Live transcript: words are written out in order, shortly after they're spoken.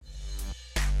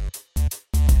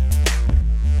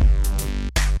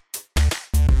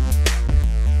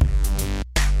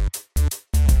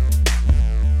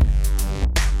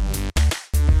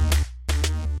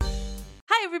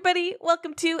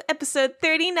welcome to episode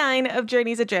 39 of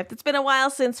Journeys Adrift. It's been a while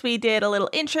since we did a little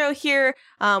intro here.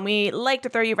 We like to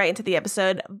throw you right into the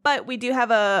episode, but we do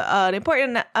have an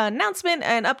important announcement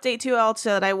and update to all,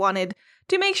 so that I wanted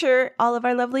to make sure all of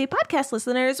our lovely podcast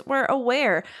listeners were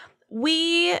aware.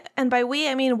 We, and by we,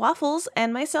 I mean Waffles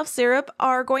and myself, Syrup,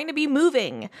 are going to be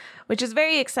moving, which is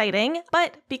very exciting.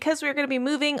 But because we're going to be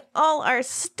moving, all our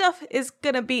stuff is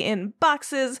going to be in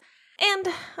boxes. And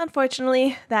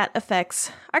unfortunately, that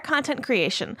affects our content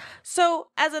creation. So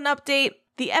as an update,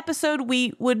 the episode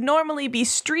we would normally be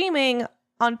streaming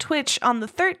on Twitch on the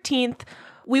 13th,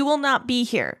 we will not be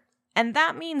here. And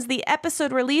that means the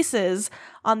episode releases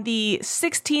on the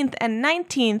 16th and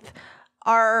 19th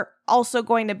are also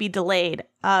going to be delayed.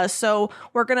 So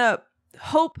we're going to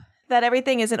hope that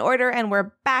everything is in order and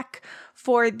we're back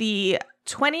for the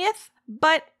 20th.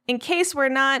 But in case we're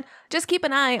not, just keep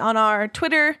an eye on our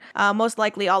Twitter. Most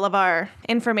likely all of our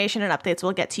information and updates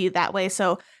will get to you that way.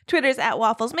 So Twitter's at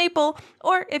Waffles Maple,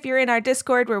 or if you're in our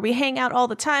Discord where we hang out all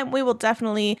the time, we will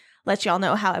definitely let y'all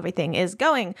know how everything is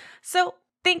going. So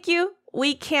thank you.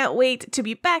 We can't wait to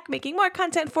be back making more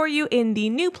content for you in the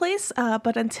new place.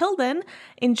 But until then,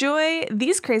 enjoy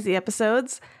these crazy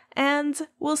episodes, and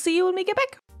we'll see you when we get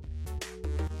back.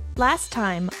 Last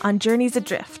time on Journeys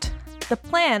Adrift, the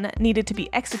plan needed to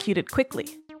be executed quickly.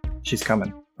 She's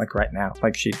coming, like right now.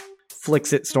 Like she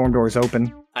flicks it, storm doors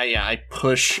open. I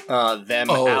push them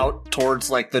out towards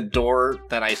like the door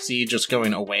that I see just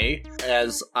going away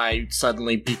as I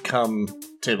suddenly become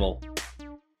Tibble.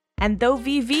 And though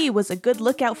VV was a good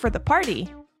lookout for the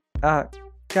party...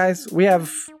 Guys, we have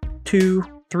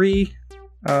 3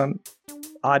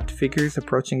 odd figures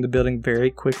approaching the building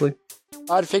very quickly.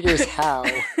 Odd figures how?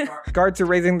 Guards are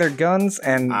raising their guns,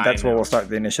 and that's where we'll start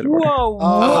the initiative order. Whoa,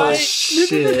 what?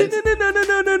 Shit.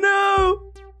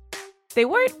 No. They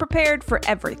weren't prepared for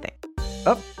everything.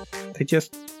 Oh, they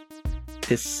just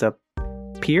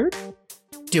disappeared?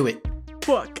 Do it.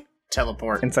 Fuck.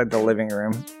 Teleport. Inside the living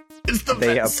room. It's the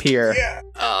They Vesk. appear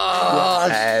Yeah.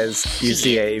 as you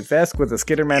see a Vesk with a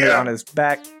Skittermander on his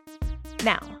back.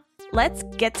 Now, let's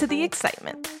get to the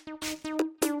excitement.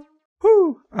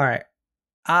 Whew. Alright.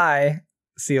 I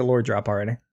see a lore drop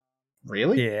already.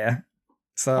 Really? Yeah.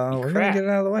 So Holy we're crap. gonna get it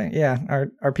out of the way. Yeah,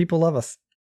 our people love us.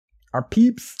 Our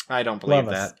peeps I don't believe love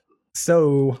us. that.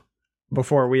 So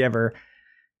before we ever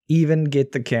even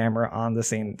get the camera on the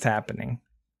scene that's happening,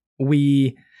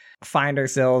 we find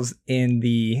ourselves in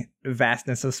the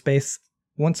vastness of space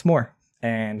once more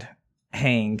and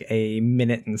hang a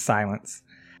minute in silence.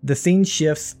 The scene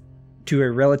shifts to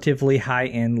a relatively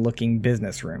high-end looking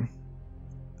business room.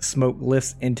 Smoke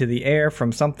lifts into the air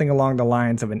from something along the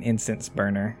lines of an incense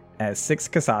burner as 6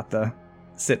 Kasatha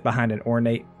sit behind an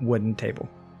ornate wooden table.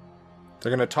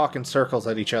 They're gonna talk in circles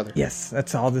at each other. Yes,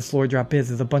 that's all this lore drop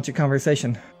is a bunch of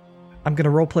conversation. I'm gonna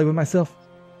roleplay with myself.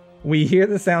 We hear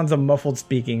the sounds of muffled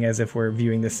speaking as if we're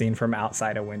viewing the scene from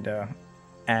outside a window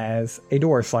as a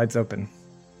door slides open.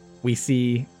 We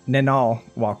see Ninal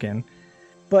walk in,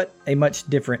 but a much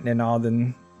different Ninal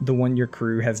than the one your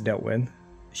crew has dealt with.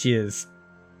 She is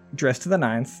dressed to the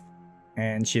nines,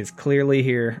 and she is clearly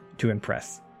here to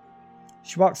impress.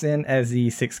 She walks in as the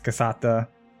 6 Kasatha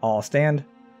all stand.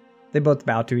 They both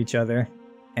bow to each other,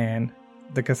 and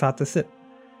the Kasatha sit.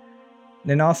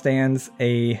 Ninal stands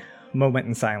a moment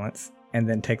in silence, and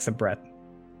then takes a breath,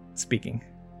 speaking.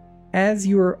 As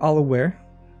you are all aware,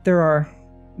 there are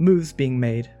moves being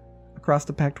made across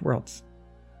the Pact Worlds.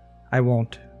 I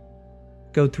won't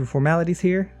go through formalities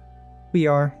here. We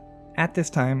are, at this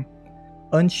time,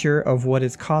 unsure of what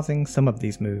is causing some of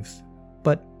these moves,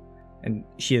 but... And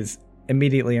she is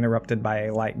immediately interrupted by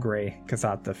a light gray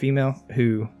Kasatha female,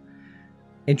 who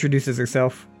introduces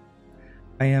herself.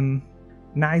 I am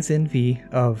Nyzen V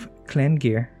of Clan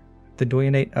Gear, the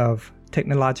Doyenate of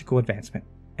Technological Advancement.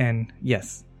 And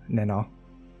yes, Ninal,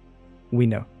 we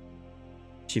know.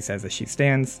 She says as she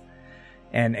stands,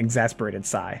 an exasperated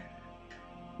sigh.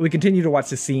 We continue to watch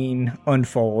the scene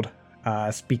unfold.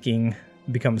 Speaking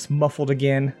becomes muffled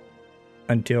again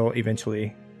until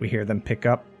eventually we hear them pick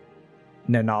up.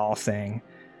 Ninal saying,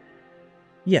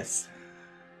 "Yes,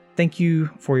 thank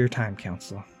you for your time,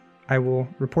 Council. I will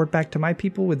report back to my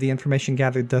people with the information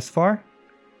gathered thus far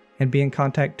and be in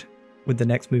contact with the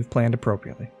next move planned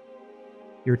appropriately.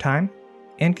 Your time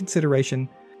and consideration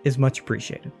is much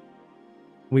appreciated."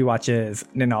 We watch as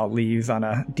Ninal leaves on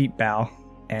a deep bow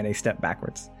and a step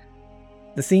backwards.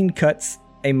 The scene cuts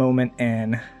a moment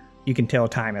and you can tell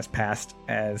time has passed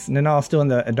as Ninal, still in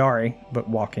the Adari, but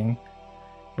walking,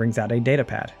 brings out a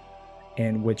datapad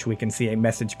in which we can see a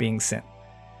message being sent.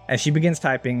 As she begins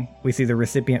typing, we see the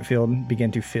recipient field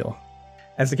begin to fill.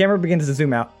 As the camera begins to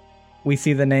zoom out, we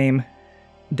see the name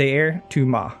Daer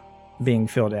Tuma being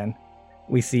filled in.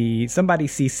 We see somebody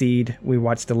CC'd. We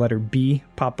watch the letter B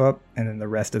pop up, and then the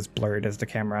rest is blurred as the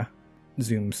camera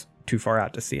zooms too far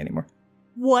out to see anymore.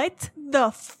 What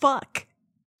the fuck?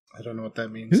 I don't know what that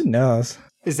means. Who knows?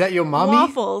 Is that your mommy?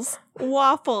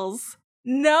 Waffles.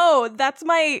 No, that's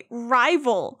my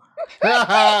rival.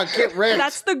 Get rich.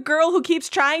 That's the girl who keeps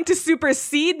trying to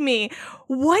supersede me.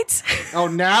 What? Oh,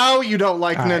 now you don't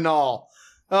like Nanal.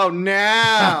 Oh,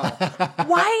 now.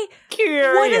 Why?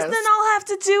 Curious. What does Nanal have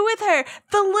to do with her?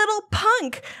 The little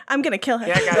punk. I'm gonna kill her.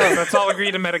 Yeah, guys, let's all agree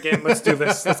to metagame. Let's do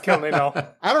this. Let's kill Nanal.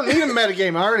 I don't need a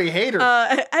metagame. I already hate her.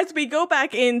 As we go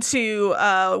back into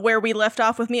where we left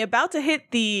off with me about to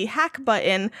hit the hack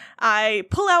button, I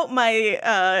pull out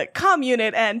my comm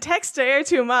unit and text to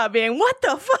Airtuma being, what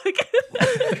the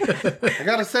fuck? I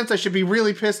got a sense I should be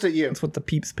really pissed at you. That's what the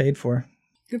peeps paid for.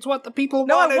 It's what the people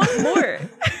No, wanted. I want more.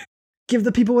 Give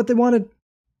the people what they wanted.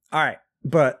 All right,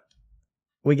 but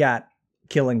we got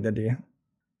killing to do.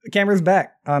 The camera's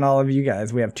back on all of you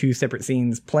guys. We have 2 separate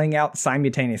scenes playing out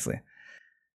simultaneously.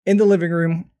 In the living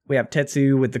room, we have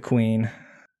Tetsu with the queen.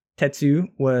 Tetsu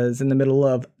was in the middle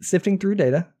of sifting through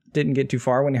data. Didn't get too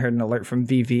far when he heard an alert from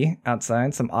VV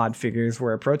outside. Some odd figures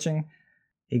were approaching.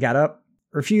 He got up,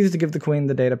 refused to give the queen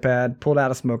the data pad, pulled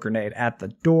out a smoke grenade at the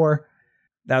door.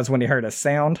 That was when he heard a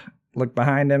sound, looked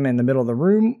behind him in the middle of the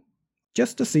room,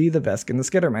 just to see the Vesk and the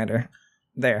Skittermander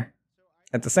there.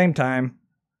 At the same time,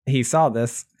 he saw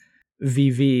this.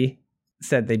 VV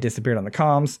said they disappeared on the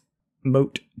comms.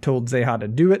 Moat told Zeha to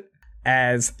do it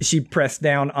as she pressed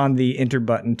down on the enter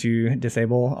button to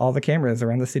disable all the cameras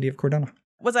around the city of Cordona.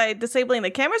 Was I disabling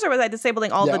the cameras or was I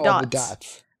disabling all the dots? All the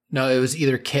dots. No, it was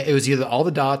either all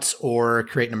the dots or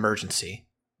create an emergency.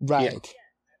 Right. Yeah.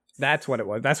 That's what it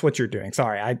was. That's what you're doing.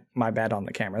 Sorry, my bad on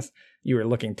the cameras. You were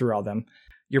looking through all them.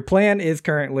 Your plan is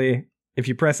currently, if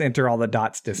you press enter, all the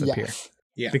dots disappear. Yes.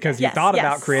 Yeah. Because you thought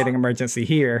about creating emergency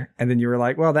here, and then you were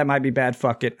like, well, that might be bad.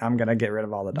 Fuck it. I'm going to get rid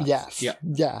of all the dots. Yes. Yeah.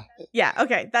 Yeah. Yeah,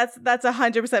 okay. That's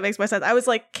 100% makes more sense. I was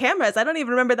like, cameras? I don't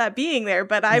even remember that being there,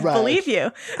 but I believe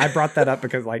you. I brought that up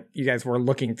because you guys were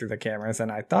looking through the cameras,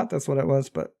 and I thought that's what it was,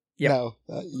 but yeah.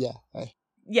 No.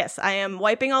 Yes, I am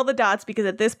wiping all the dots because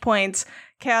at this point,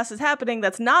 chaos is happening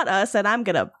that's not us, and I'm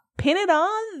going to pin it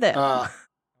on them.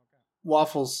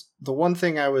 Waffles, the one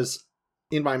thing I was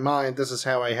in my mind, this is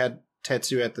how I had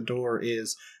Tetsu at the door,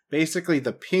 is basically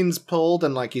the pin's pulled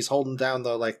and he's holding down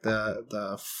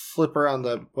the flipper on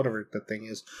the whatever the thing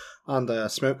is on the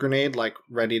smoke grenade,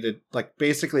 ready to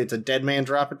basically it's a dead man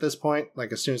drop at this point.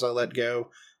 As soon as I let go,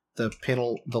 the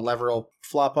lever will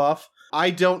flop off.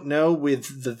 I don't know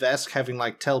with the Vesk having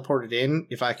teleported in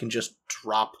if I can just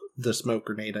drop the smoke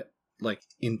grenade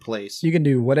in place. You can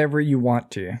do whatever you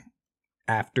want to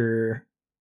after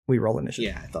we roll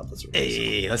initiative. Yeah, I thought that's what it was.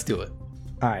 Hey, let's do it.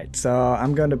 All right, so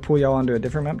I'm going to pull y'all onto a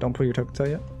different map. Don't pull your tokens out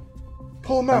yet.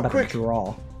 Pull them I'm out about quick.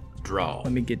 to Draw.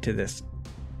 Let me get to this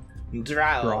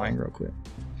Draw. drawing real quick.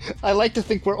 I like to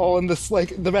think we're all in this,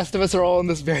 the rest of us are all in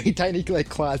this very tiny,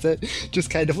 closet,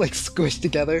 just kind of, squished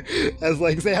together, as,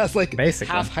 Zeha's,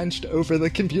 Basically. half hunched over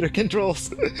the computer controls,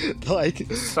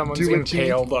 to, Someone's do what you-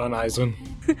 impaled on Aizen.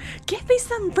 Give me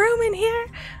some room in here.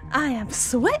 I am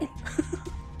sweating.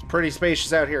 Pretty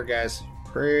spacious out here, guys.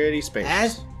 Pretty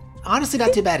spacious. Honestly,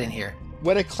 not too bad in here.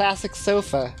 What a classic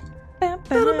sofa.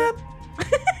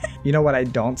 You know what I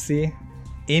don't see?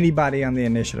 Anybody on the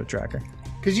initiative tracker.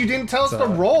 Because you didn't tell us to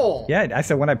roll. Yeah, I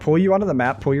said when I pull you onto the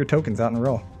map, pull your tokens out and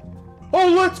roll. Oh,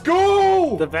 let's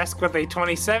go! The Vesk with a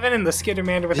 27 and the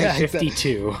Skittermander with Yeah, a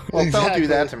 52. Well, don't Exactly. do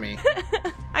that to me.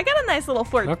 I got a nice little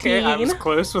 14. Okay, I was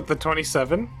close with the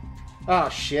 27. Oh,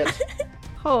 shit.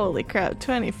 Holy crap,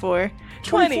 24.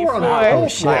 24 on the Oh, roll.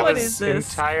 shit. I What was is this?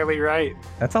 entirely right.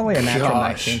 That's only a natural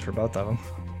Gosh. 19 for both of them.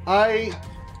 I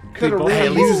could have Both really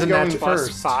at least it's used a going natural Plus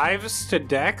first. 5s to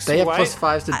Dex. They have what? plus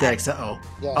 5s to Dex. Uh-oh.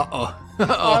 Yeah.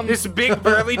 Uh-oh. This big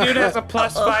burly dude has a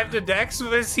plus 5 to Dex.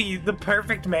 Was he the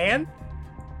perfect man?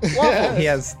 He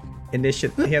has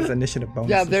initiative bonuses.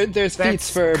 Yeah, there's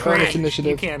feats for bonus crank.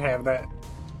 initiative. You can't have that.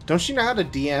 Don't you know how to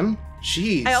DM?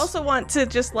 Jeez. I also want to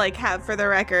just have for the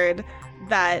record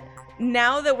that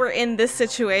now that we're in this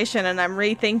situation and I'm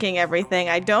rethinking everything,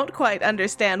 I don't quite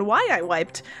understand why I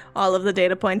wiped all of the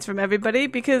data points from everybody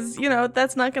because,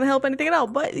 that's not going to help anything at all.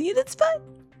 But it's fine.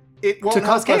 It won't To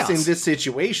cause help us chaos. in this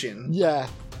situation, Yeah.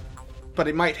 but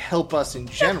it might help us in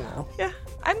general. Yeah,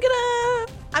 I'm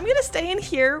gonna stay in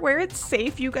here where it's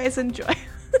safe. You guys enjoy.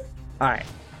 All right.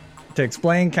 To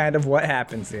explain kind of what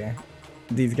happens here,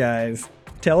 these guys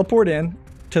teleport in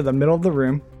to the middle of the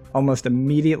room, almost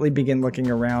immediately begin looking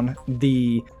around.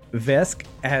 The Vesk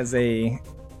has a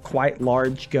quite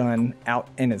large gun out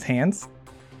in his hands.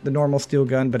 The normal steel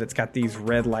gun, but it's got these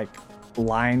red like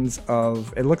lines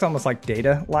of, it looks almost like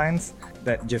data lines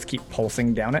that just keep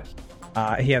pulsing down it.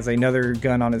 He has another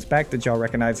gun on his back that y'all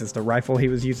recognize as the rifle he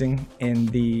was using in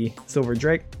the Silver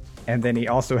Drake. And then he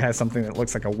also has something that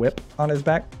looks like a whip on his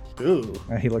back. Ooh,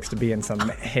 He looks to be in some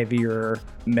heavier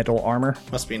metal armor.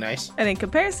 must be nice. And in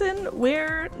comparison,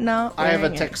 we're not. I have a wearing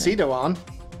anything. tuxedo on.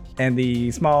 And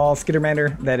the small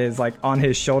Skittermander that is like on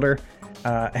his shoulder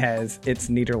has its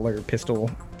needler pistol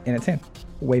in its hand,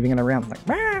 waving it around like,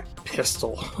 "Rah!"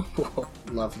 Pistol.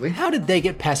 Lovely. How did they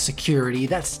get past security?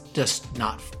 That's just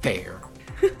not fair.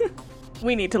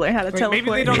 We need to learn how to teleport.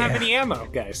 Maybe they don't have any ammo,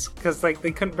 guys, because like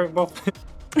they couldn't bring both.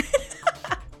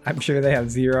 I'm sure they have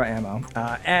 0 ammo.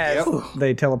 As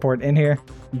they teleport in here,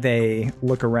 they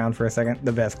look around for a second.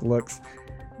 The Vesk looks.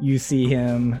 You see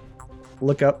him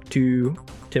look up to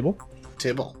Tibble,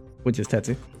 Tibble. which is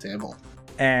Tetsu, Tibble.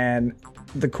 and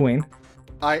the Queen.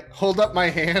 I hold up my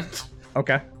hand.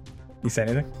 Okay. You say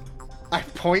anything? I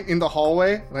point in the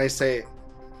hallway and I say,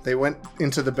 they went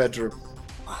into the bedroom.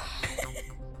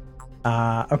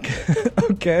 Okay.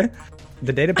 Okay.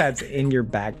 The data pad's in your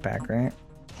backpack, right?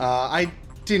 I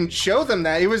didn't show them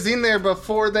that. It was in there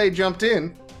before they jumped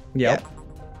in. Yep.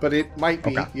 But it might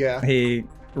be, yeah. He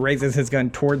raises his gun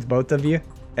towards both of you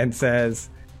and says,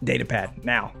 "Datapad,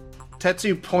 now."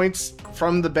 Tetsu points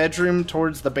from the bedroom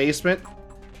towards the basement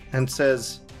and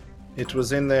says, it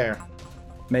was in there.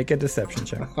 Make a deception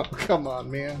check. Oh, come on,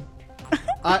 man.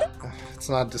 It's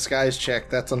not a disguise check.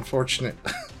 That's unfortunate.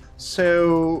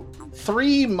 So,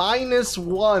 3 minus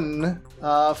 1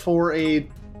 for a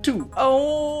 2.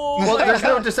 Oh. Well, there's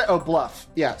no bluff.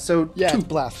 Yeah, so Yeah, 2. it's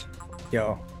bluff.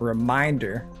 Yo,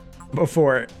 reminder,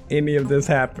 before any of this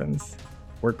happens,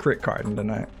 we're crit carding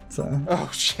tonight. So Oh,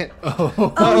 shit. Oh,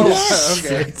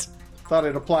 okay. shit. Thought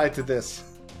it applied to this.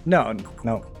 no.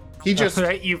 He just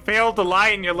Right, you failed to lie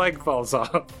and your leg falls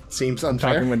off. seems Talking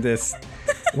unfair. with this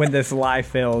when this lie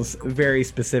fails very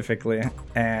specifically,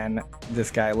 and this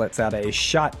guy lets out a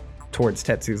shot towards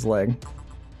Tetsu's leg.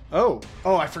 Oh,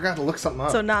 I forgot to look something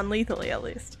up. So non-lethally, at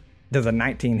least. Does a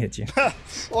 19 hit you?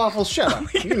 Waffle, shut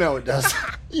up. You know it does.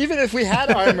 Even if we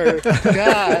had armor,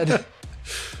 God.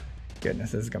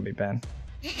 Goodness, this is gonna be bad.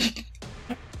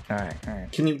 All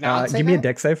right. Can you not say give me a that?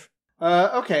 deck save.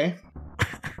 Okay.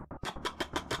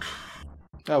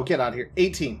 Oh, get out of here.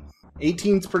 18.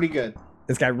 18's pretty good.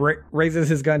 This guy raises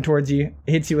his gun towards you,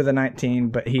 hits you with a 19,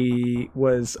 but he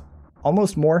was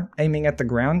almost more aiming at the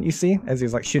ground, you see, as he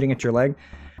was like shooting at your leg.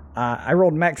 I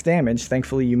rolled max damage.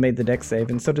 Thankfully, you made the deck save,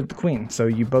 and so did the Queen. So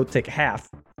you both take half,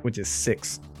 which is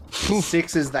 6.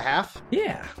 6 is the half.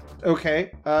 Yeah.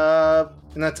 Okay.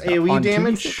 And that's AoE On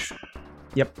damage. 2d6.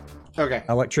 Yep. Okay.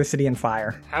 Electricity and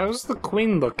fire. How's the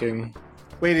queen looking?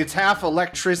 Wait, it's half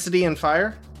electricity and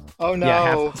fire? Oh no.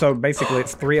 Yeah. So basically,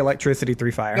 it's 3 electricity,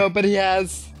 3 fire. No, but he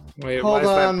has. Wait, Hold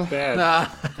why on. is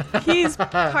that bad? He's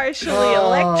partially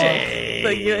electric. So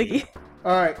you,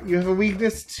 Alright, you have a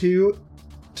weakness to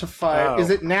fire. Oh.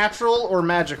 Is it natural or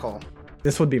magical?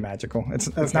 This would be magical. It's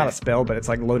not Okay. a spell, but it's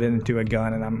like loaded into a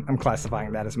gun, and I'm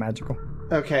classifying that as magical.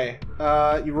 Okay.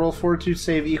 You roll fortitude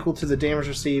save equal to the damage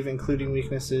received, including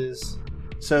weaknesses.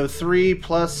 So 3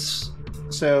 plus...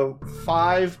 So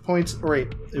 5 points... Or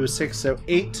wait, it was 6, so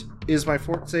 8 is my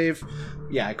fort save.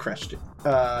 Yeah, I crushed it.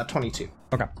 22.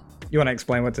 Okay. You want to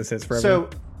explain what this is for everyone?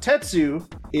 So Tetsu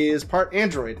is part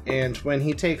android, and when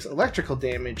he takes electrical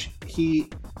damage, he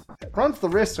runs the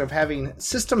risk of having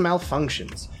system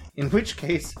malfunctions, in which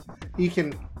case he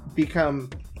can become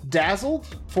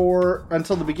dazzled for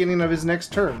until the beginning of his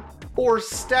next turn, or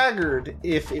staggered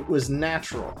if it was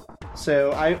natural.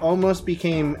 So I almost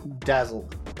became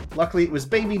dazzled. Luckily it was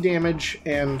baby damage,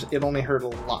 and it only hurt a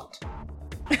lot.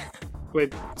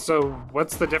 Wait, so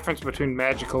what's the difference between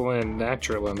magical and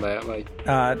natural in that? Like,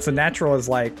 So natural is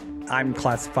like, I'm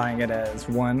classifying it as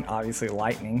 1, obviously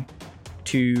lightning,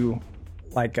 2,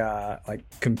 like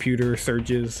computer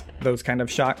surges, those kind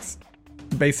of shocks.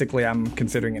 Basically, I'm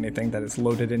considering anything that is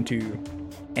loaded into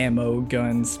ammo,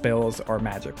 guns, spells, or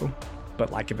magical. But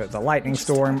like if it's a lightning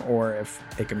storm or if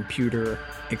a computer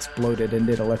exploded and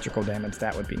did electrical damage,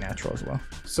 that would be natural as well.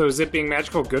 so is it being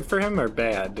magical good for him or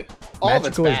bad? All of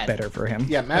it's Magical is bad. better for him.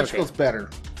 Yeah, magical's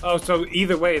better. Oh, so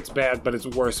either way it's bad, but it's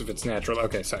worse if it's natural.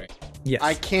 Okay, sorry. Yes.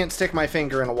 I can't stick my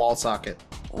finger in a wall socket.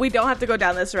 we don't have to go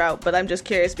down this route, but I'm just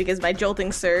curious because my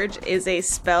Jolting Surge is a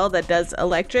spell that does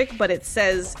electric, but it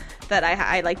says that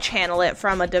I like channel it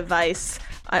from a device,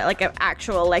 like an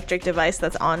actual electric device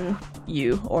that's on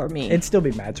you or me. It'd still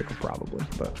be magical probably,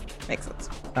 but... Makes sense.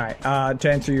 All right, to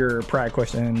answer your prior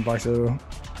question, Varso,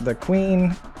 The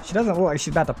queen, she doesn't look like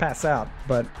she's about to pass out,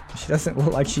 but she doesn't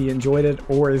look like she enjoyed it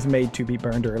or is made to be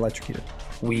burned or electrocuted.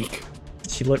 Weak.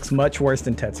 She looks much worse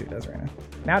than Tetsu does right now.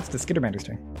 Now it's the Skittermander's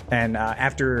turn. And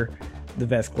after the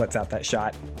Vesk lets out that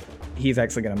shot, he's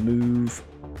actually going to move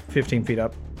 15 feet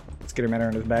up, Skittermander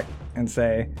on his back, and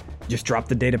say, just drop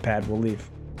the data pad, we'll leave.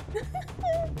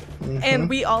 And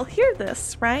we all hear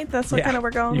this, right? That's what kind of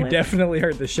we're going you with. You definitely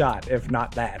heard the shot, if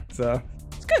not that, so...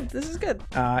 It's good. This is good.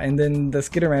 And then the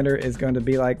Skittermander is going to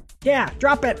be like, yeah,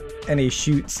 drop it! And he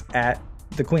shoots at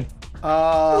the queen.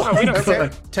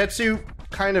 Tetsu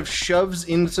kind of shoves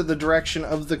into the direction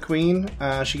of the queen.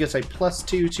 She gets a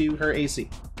 +2 to her AC.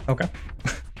 Okay.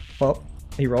 Well,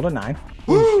 he rolled a 9.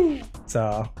 Woo!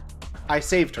 So... I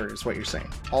saved her, is what you're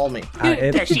saying. All me.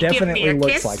 It Does she give me definitely a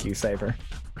looks kiss? like you save her.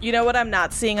 You know what I'm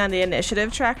not seeing on the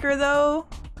initiative tracker, though?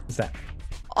 What's that?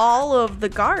 All of the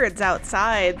guards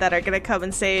outside that are going to come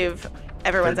and save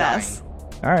everyone's They're ass.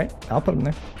 All right, I'll put him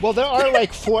there. Well, there are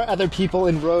like 4 other people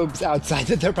in robes outside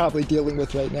that they're probably dealing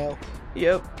with right now.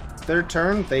 Yep. Their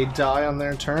turn. They die on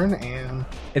their turn, and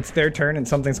It's their turn and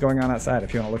something's going on outside.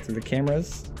 If you want to look through the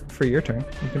cameras for your turn,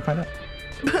 you can find out.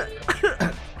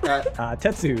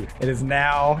 Tetsu, it is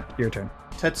now your turn.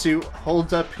 Tetsu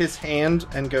holds up his hand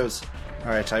and goes, all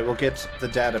right, I will get the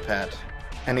data pad.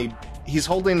 And he's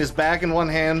holding his bag in one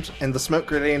hand and the smoke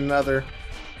grenade in another,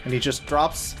 and he just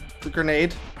drops the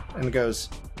grenade and goes,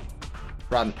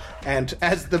 run. And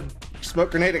as the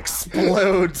smoke grenade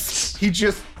explodes, he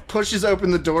just pushes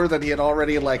open the door that he had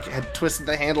already had twisted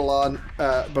the handle on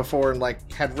before and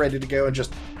had ready to go, and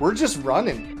we're just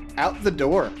running out the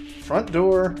door. Front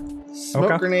door,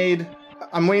 smoke grenade.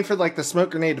 I'm waiting for the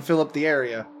smoke grenade to fill up the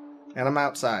area, and I'm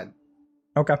outside.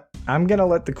 Okay. I'm going to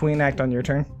let the queen act on your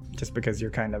turn, just because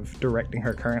you're kind of directing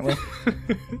her currently.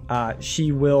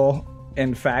 She will,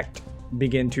 in fact,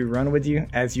 begin to run with you.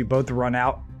 As you both run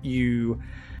out, you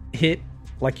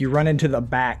you run into the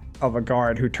back of a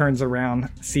guard who turns around,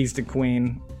 sees the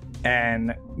queen,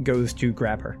 and goes to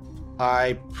grab her.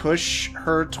 I push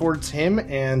her towards him,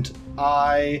 and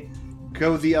I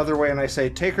go the other way, and I say,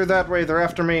 take her that way, they're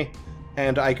after me.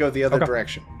 And I go the other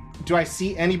direction. Do I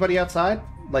see anybody outside?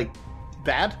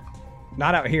 Bad?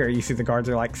 Not out here. You see the guards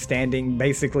are standing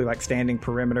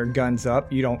perimeter, guns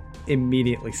up. You don't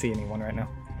immediately see anyone right now.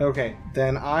 Okay,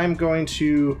 then I'm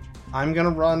gonna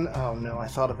run. Oh no, I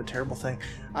thought of a terrible thing.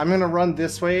 I'm gonna run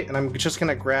this way, and I'm just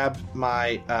gonna grab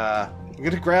my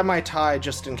tie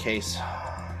just in case.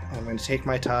 I'm gonna take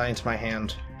my tie into my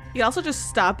hand. You also just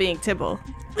stop being Tibble.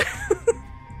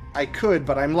 I could,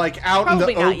 but I'm out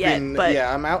Probably in the not open. yet, but...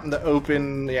 Yeah, I'm out in the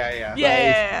open. Yeah.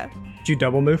 Yeah. Did you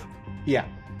double move? Yeah.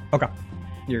 Okay.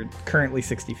 You're currently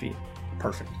 60 feet.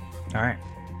 Perfect. All right.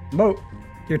 Moat,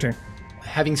 your turn.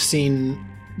 Having seen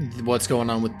what's going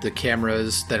on with the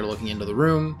cameras that are looking into the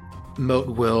room, Moat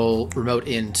will remote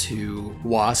into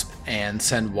Wasp and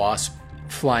send Wasp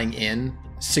flying in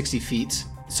 60 feet,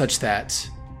 such that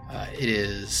it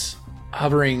is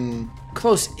hovering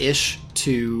close-ish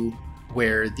to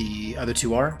where the other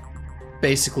two are.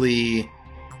 Basically,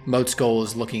 Moat's goal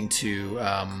is looking to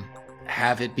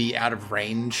have it be out of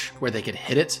range where they could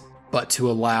hit it, but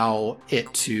to allow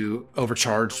it to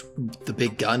overcharge the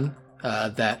big gun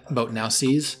that Moat now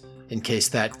sees in case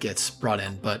that gets brought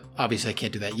in. But obviously I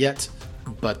can't do that yet,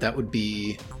 but that would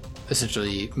be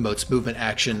essentially Moat's movement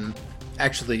action.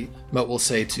 Actually, Moat will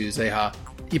say to Zeha,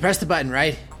 you pressed the button,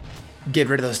 right? Get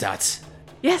rid of those dots.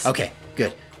 Yes. Okay,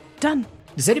 good. Done.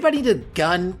 Does anybody need a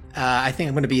gun? I think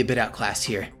I'm going to be a bit outclassed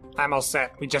here. I'm all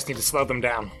set. We just need to slow them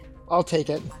down. I'll take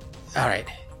it. All right.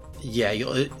 Yeah,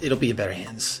 it'll be in better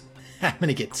hands. I'm going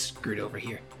to get screwed over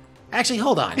here. Actually,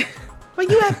 hold on. But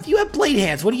you have blade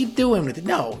hands. What are you doing with it?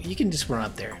 No, you can just run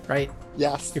up there, right?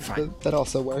 Yes, You're fine. That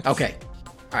also works. Okay.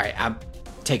 All right, I'm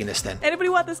taking this then. Anybody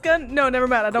want this gun? No, never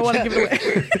mind. I don't want to give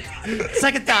it away.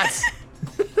 Second thoughts.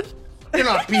 You're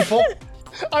not people.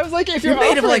 I was like, if you're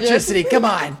Made of offering it- electricity. Come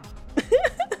on.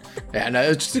 Yeah, no,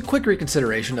 it's just a quick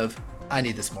reconsideration of I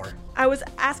need this more. I was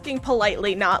asking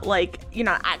politely, not you're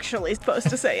not actually supposed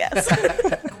to say yes.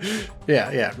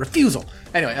 Yeah. Refusal.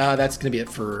 Anyway, that's going to be it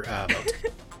for Moat.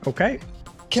 Okay.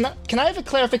 Can I have a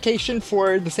clarification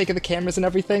for the sake of the cameras and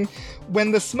everything?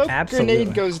 When the smoke Absolutely.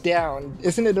 grenade goes down,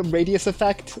 isn't it a radius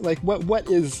effect? What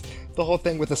is the whole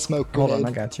thing with a smoke grenade? Hold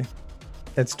on, I got you.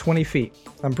 It's 20 feet.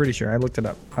 I'm pretty sure. I looked it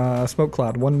up. Smoke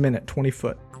cloud, 1 minute, 20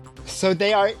 foot. So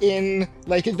they are in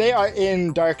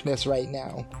darkness right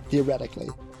now, theoretically.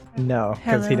 No,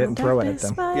 because he didn't throw it at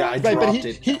them. Yeah, I Right, but dropped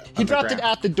he it. dropped it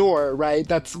at the door, right?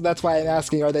 That's why I'm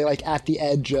asking. Are they at the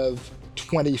edge of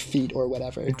 20 feet or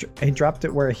whatever? He dropped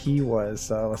it where he was.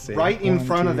 So let's see. Right in 1,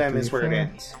 front of 2, them 3, is where 4. it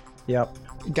ends. Yep.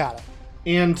 Got it.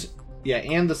 And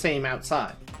the same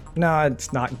outside. No,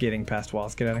 it's not getting past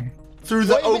walls. Get out of here. Through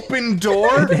the open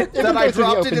door that I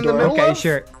dropped it in the middle Okay, of?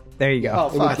 sure. There you go. Oh,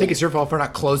 fuck. I think it's your fault for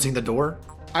not closing the door.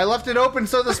 I left it open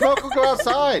so the smoke will go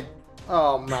outside.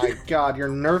 Oh my god, you're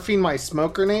nerfing my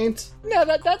smoke grenades? No,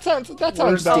 that sounds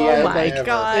Worst bad. Oh my ever.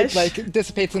 gosh. It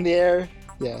dissipates in the air.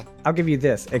 Yeah. I'll give you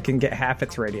this. It can get half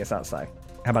its radius outside.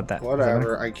 How about that?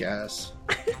 Whatever, I guess.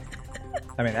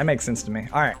 I mean, that makes sense to me.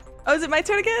 All right. Oh, is it my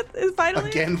turn again? Is finally?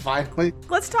 Again, finally.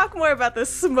 Let's talk more about the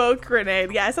smoke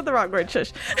grenade. Yeah, I said the wrong word.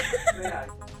 Shush.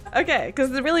 Okay,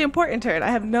 because it's a really important turn. I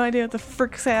have no idea what the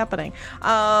frick's happening.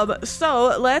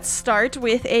 So let's start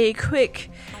with a quick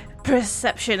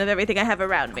perception of everything I have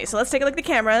around me. So let's take a look at the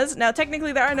cameras. Now,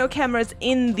 technically, there are no cameras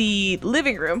in the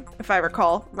living room, if I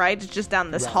recall, right? It's just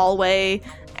down this hallway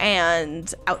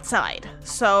and outside.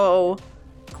 So,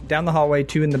 Down the hallway,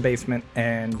 2 in the basement,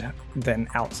 and then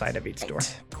outside of each door.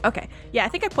 okay. Yeah, I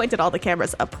think I pointed all the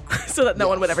cameras up so that no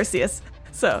one would ever see us.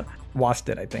 So, Wasp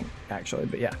did, I think, actually,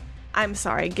 but yeah. I'm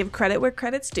sorry. Give credit where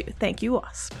credit's due. Thank you,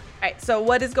 Wasp. All right, so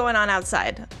what is going on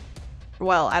outside?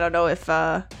 Well, I don't know if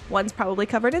one's probably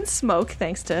covered in smoke,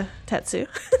 thanks to Tetsu.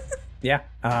 Yeah.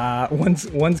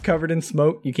 One's covered in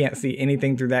smoke. You can't see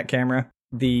anything through that camera.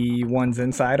 The ones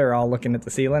inside are all looking at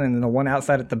the ceiling, and then the one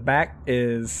outside at the back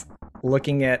is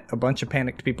looking at a bunch of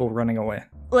panicked people running away.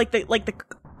 like the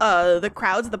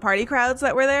crowds, the party crowds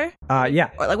that were there? Yeah.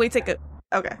 Or like, wait, take a...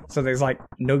 Okay. So there's like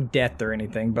no death or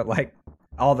anything, but like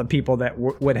all the people that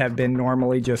would have been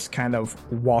normally just kind of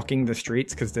walking the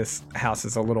streets, because this house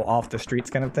is a little off the streets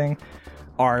kind of thing,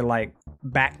 are like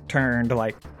back turned,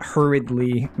 like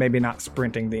hurriedly, maybe not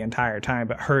sprinting the entire time,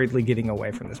 but hurriedly getting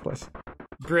away from this place.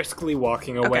 Briskly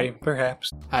walking away, Okay.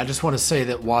 perhaps. I just want to say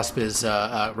that Wasp is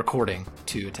recording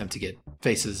to attempt to get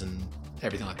faces and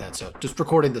everything like that. So just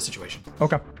recording the situation.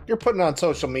 Okay. You're putting it on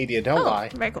social media, don't lie.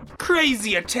 Very cool.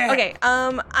 Crazy attack! Okay,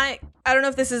 I don't know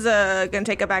if this is gonna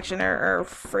take up action or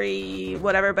free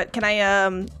whatever, but can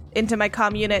I into my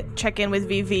comm unit check in with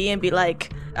VV and be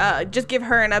like, just give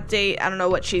her an update. I don't know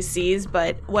what she sees,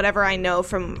 but whatever I know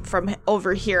from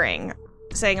overhearing,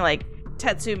 saying like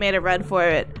Tetsu made a run for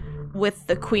it with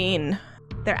the queen.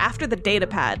 They're after the data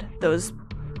pad. Those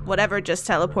whatever just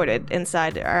teleported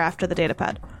inside are after the data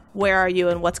pad. Where are you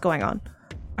and what's going on?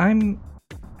 I'm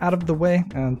out of the way.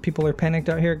 People are panicked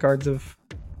out here. Guards have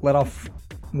let off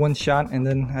one shot, and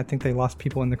then I think they lost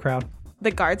people in the crowd.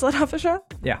 The guards let off a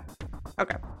shot? Yeah.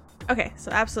 Okay, so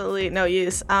absolutely no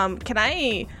use. Can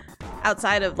I,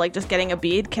 outside of like just getting a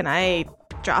bead, can I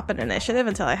drop an initiative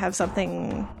until I have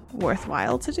something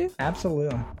worthwhile to do?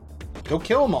 Absolutely. Go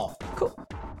kill them all. Cool.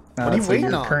 What are you waiting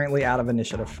you're on? currently out of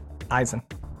initiative. Eisen.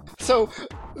 So,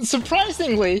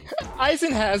 surprisingly,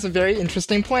 Eisen has a very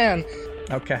interesting plan.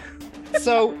 Okay.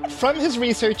 So, from his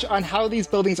research on how these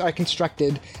buildings are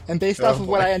constructed, and based off of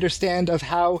what I understand of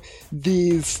how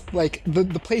these, like, the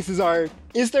places are,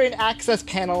 is there an access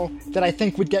panel that I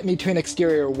think would get me to an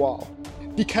exterior wall?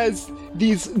 Because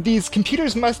these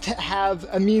computers must have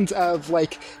a means of,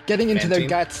 like, getting into their Venting.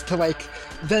 guts to, like,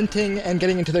 venting and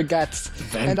getting into their guts.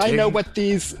 And I know what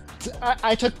these...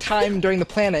 I took time during the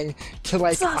planning to,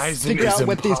 like, Eisen figure is out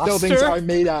what these buildings imposter? are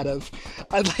made out of.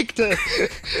 I'd like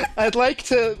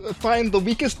to find the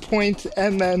weakest point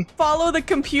and then Follow the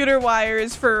computer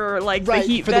wires for like the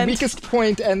heat for vent. the weakest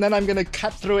point, and then I'm gonna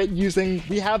cut through it using.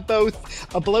 We have both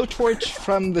a blowtorch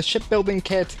from the shipbuilding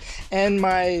kit and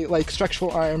my like structural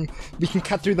arm. We can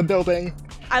cut through the building.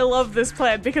 I love this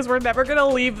plan because we're never gonna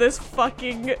leave this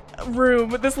fucking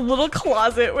room, this little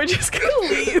closet. We're just gonna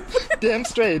leave. Damn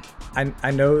straight.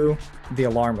 I know the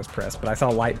alarm was pressed, but I saw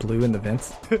light blue in the vents.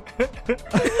 Throw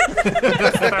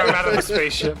him out of the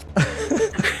spaceship.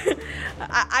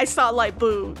 I saw light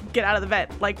blue get out of the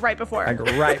vent like right before. Like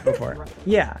right before.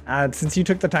 Yeah, since you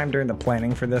took the time during the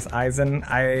planning for this, Eisen,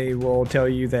 I will tell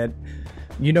you that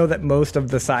you know that most of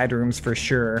the side rooms for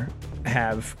sure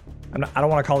have, I don't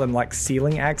want to call them like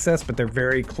ceiling access, but they're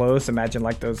very close. Imagine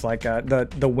like those like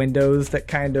the windows that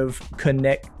kind of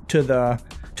connect to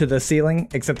the ceiling,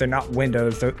 except they're not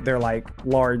windows. They're like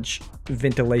large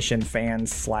ventilation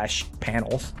fans /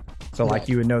 panels. So like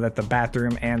you would know that the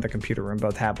bathroom and the computer room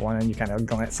both have one, and you kind of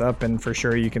glance up and for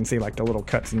sure you can see like the little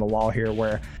cuts in the wall here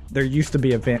where there used to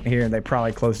be a vent here and they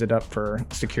probably closed it up for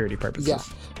security purposes. Yeah.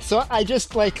 So I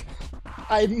just like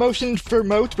I motioned for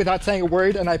Moat without saying a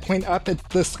word, and I point up at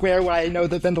the square where I know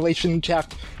the ventilation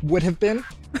shaft would have been.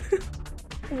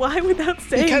 Why without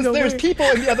saying Because a there's word? people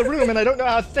in the other room, and I don't know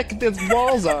how thick these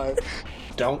walls are.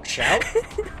 Don't shout.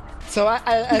 So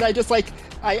I just like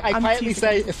I quietly teasing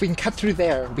say, if we can cut through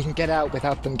there, we can get out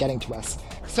without them getting to us.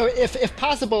 So if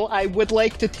possible, I would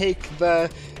like to take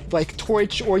the like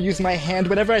torch or use my hand,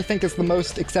 whatever I think is the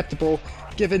most acceptable,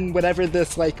 given whatever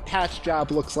this like patch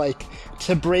job looks like,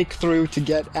 to break through to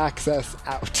get access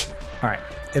out. All right.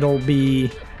 It'll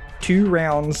be 2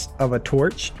 rounds of a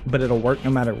torch, but it'll work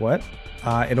no matter what.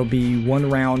 It'll be 1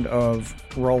 round of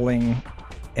rolling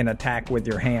an attack with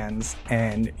your hands,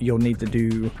 and you'll need to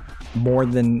do more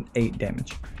than 8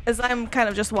 damage. As I'm kind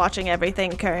of just watching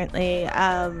everything currently,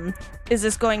 is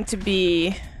this going to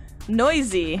be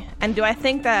noisy? And do I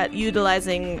think that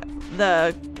utilizing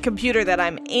the computer that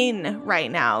I'm in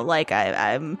right now, like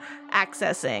I'm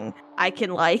accessing, I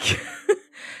can like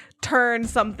turn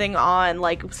something on,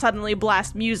 like suddenly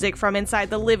blast music from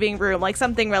inside the living room, like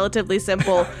something relatively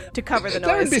simple to cover the noise?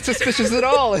 That wouldn't be suspicious at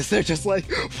all. Is they're just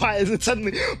like, why is it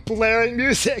suddenly blaring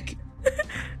music?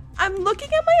 I'm looking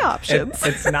at my options.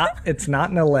 It's not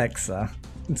an Alexa.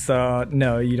 So,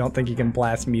 no, you don't think you can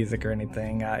blast music or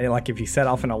anything. Like, if you set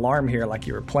off an alarm here like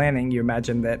you were planning, you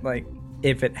imagine that, like,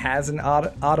 if it has an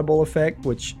audible effect,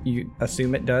 which you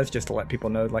assume it does, just to let people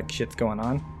know, like, shit's going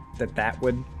on, that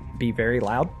would be very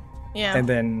loud. Yeah. And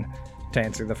then, to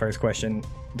answer the first question,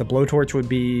 the blowtorch would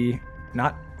be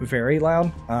not very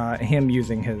loud. Him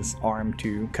using his arm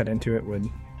to cut into it would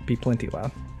be plenty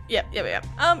loud. Yep.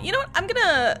 You know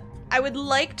what? I would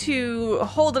like to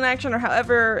hold an action, or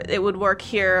however it would work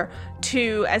here,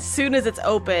 to, as soon as it's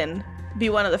open, be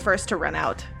one of the first to run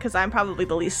out, because I'm probably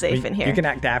the least safe in here. You can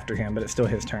act after him, but it's still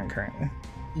his turn currently.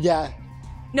 Yeah.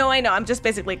 No, I know. I'm just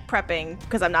basically prepping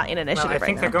because I'm not in initiative I right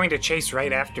think now. they're going to chase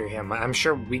right after him. I'm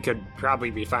sure we could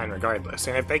probably be fine regardless.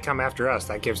 And if they come after us,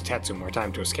 that gives Tetsu more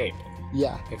time to escape.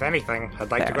 Yeah. If anything,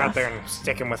 I'd like Fair to go enough. out there and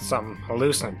stick him with some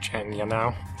hallucinogen, you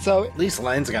know? So At least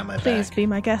Line's got my Please back. be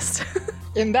my guest.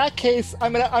 in that case,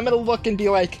 I'm gonna look and be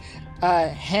like,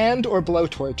 hand or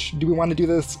blowtorch? Do we want to do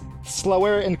this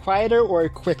slower and quieter or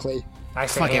quickly? I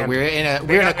say Fuck it, hand. we're in a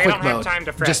They quick don't have mode. time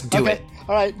to fret. Just do Okay. it.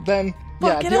 All right, then.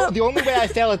 Fuck it Yeah, up. the only way I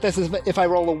fail at this is if I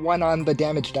roll a 1 on the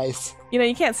damage dice. You know,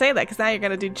 you can't say that because now you're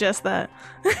going to do just that.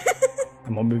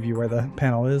 I'm gonna move you where the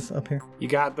panel is up here. You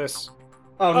got this.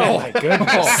 Oh, Oh no. my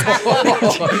goodness.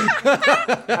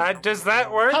 Does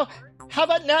that work? How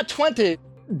about nat 20?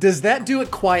 Does that do it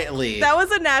quietly? That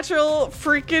was a natural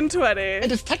freaking 20.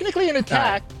 It is technically an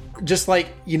attack. Just like,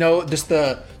 just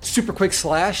the super quick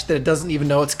slash that it doesn't even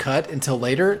know it's cut until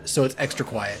later, so it's extra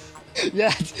quiet.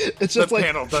 Yeah, it's The just like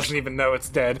panel doesn't even know it's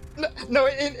dead. no.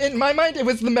 In my mind, it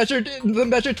was the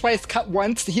measure twice, cut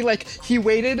once. He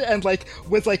waited and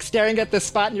was staring at this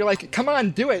spot, and you're like, come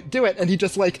on, do it, and he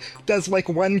just does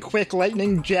one quick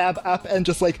lightning jab up and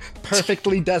just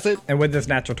perfectly does it. And with this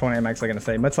natural 20, I'm actually going to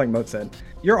say, much like Moat said,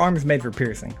 your arm is made for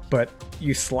piercing, but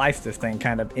you slice this thing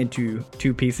kind of into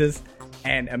 2 pieces,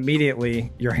 and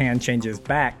immediately your hand changes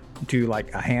back to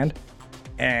like a hand,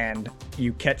 and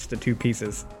you catch the 2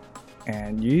 pieces.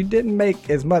 And you didn't make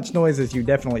as much noise as you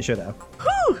definitely should have.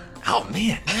 Oh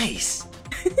man, nice.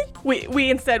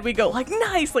 We instead we go like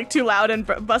nice, like too loud and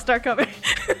bust our cover.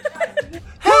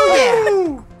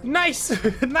 Nice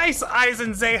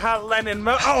Eisen, Zeha, Lenin.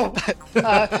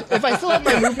 If I still have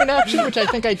my movement action, which I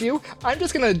think I do, I'm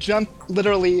just gonna jump,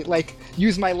 literally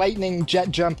use my lightning jet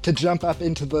jump to jump up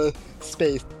into the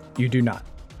space. You do not.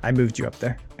 I moved you up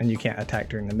there, and you can't attack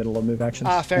during the middle of move actions.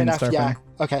 Fair in enough. Yeah. Starfinder.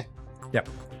 Okay. Yep.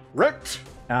 Wrecked.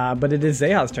 But it is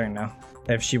Zeha's turn now.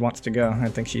 If she wants to go. I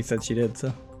think she said she did,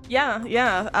 so. Yeah.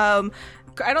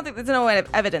 I don't think there's no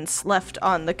evidence left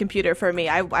on the computer for me.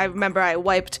 I remember I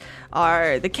wiped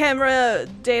the camera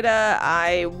data.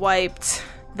 I wiped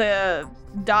the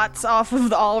dots off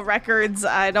of all records.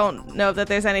 I don't know that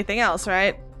there's anything else,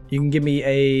 right? You can give me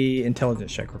a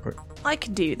intelligence check real quick. I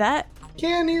can do that.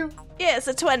 Can you? Yeah, it's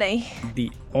a 20.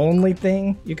 The only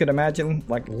thing you could imagine,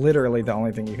 like literally the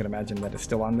only thing you could imagine that is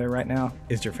still on there right now,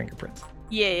 is your fingerprints.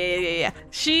 Yeah.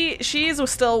 She's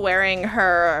still wearing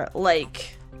her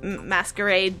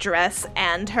masquerade dress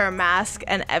and her mask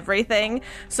and everything.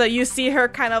 So you see her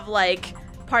kind of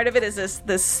part of it is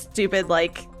this stupid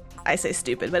I say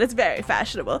stupid, but it's very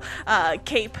fashionable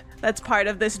cape that's part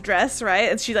of this dress,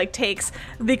 right? And she takes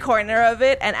the corner of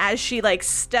it, and as she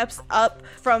steps up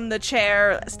from the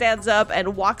chair, stands up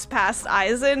and walks past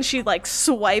Eisen, she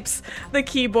swipes the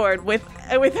keyboard with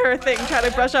her thing, trying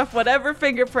to brush off whatever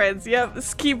fingerprints. Yep,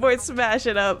 this keyboard, smash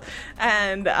it up,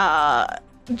 and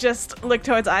just look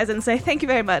towards Eisen and say thank you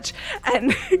very much,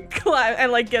 and climb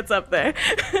and gets up there.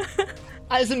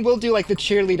 Eisen will do the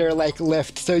cheerleader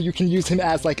lift, so you can use him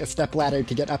as a step ladder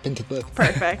to get up into the.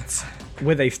 Perfect.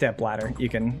 With a step ladder, you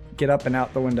can get up and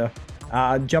out the window.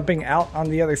 Jumping out on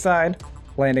the other side,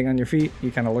 landing on your feet,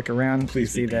 you kind of look around, so you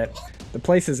see that the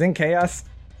place is in chaos.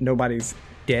 Nobody's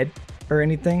dead or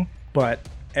anything, but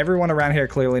everyone around here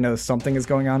clearly knows something is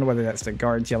going on, whether that's the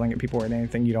guards yelling at people or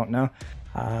anything you don't know.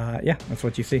 Yeah, that's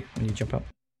what you see when you jump up.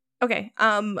 Okay.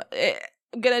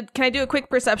 Can I do a quick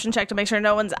perception check to make sure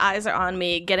no one's eyes are on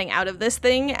me getting out of this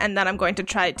thing, and then I'm going to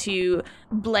try to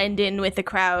blend in with the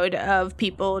crowd of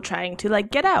people trying to like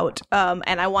get out.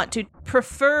 And I want to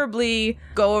preferably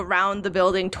go around the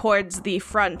building towards the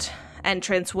front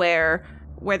entrance where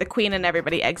the queen and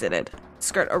everybody exited.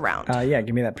 Skirt around. Yeah,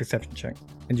 give me that perception check,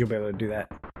 and you'll be able to do that.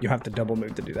 You'll have to double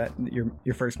move to do that.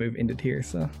 Your first move ended here,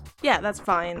 so. Yeah, that's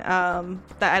fine.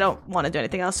 That I don't want to do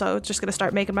anything else, so just gonna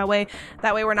start making my way.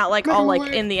 That way we're not like all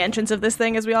like in the entrance of this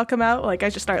thing as we all come out. Like I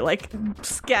just start like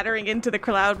scattering into the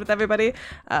crowd with everybody.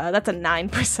 That's a 9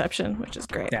 perception, which is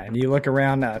great. Yeah, and you look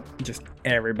around, just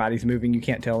everybody's moving. You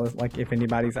can't tell like if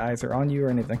anybody's eyes are on you or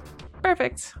anything.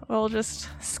 Perfect. We'll just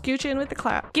scooch in with the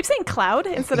cloud. Keep saying cloud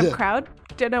instead of crowd.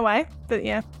 Don't know why, but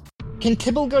yeah. Can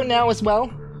Tibble go now as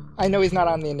well? I know he's not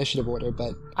on the initiative order,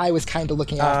 but I was kind of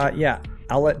looking after. Yeah,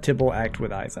 I'll let Tibble act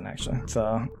with Eisen, actually.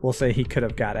 So we'll say he could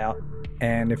have got out,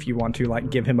 and if you want to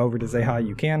like give him over to Zeha,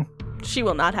 you can. She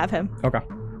will not have him. Okay.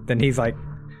 Then he's like,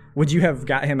 would you have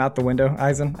got him out the window,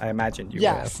 Eisen? I imagine you would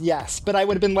have. Yes, but I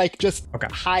would have been like, just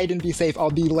hide and be safe.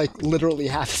 I'll be like literally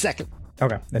half a second.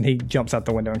 Okay, then he jumps out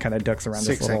the window and kind of ducks around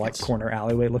this little like corner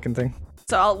alleyway looking thing.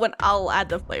 So I'll add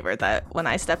the flavor that when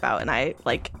I step out and I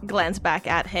like glance back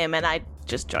at him and I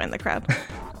just join the crowd.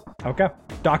 Okay,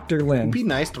 Dr. Lin. Be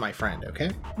nice to my friend, okay?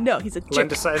 No, he's a Len jerk.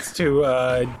 decides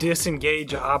to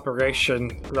disengage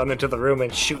operation, run into the room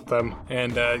and shoot them,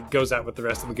 and goes out with the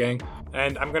rest of the gang.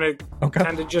 And I'm gonna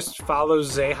kind of just follow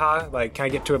Zeha, like kind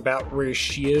of get to about where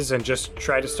she is and just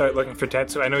try to start looking for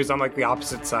Tetsu. I know he's on like the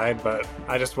opposite side, but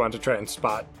I just wanted to try and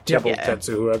spot Tibble,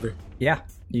 Tetsu, whoever. Yeah,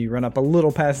 you run up a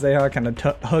little past Zeha, kind of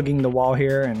hugging the wall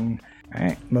here, and all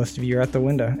right, most of you are at the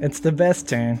window. It's the Vest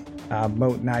turn.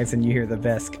 Moat and Eisen, you hear the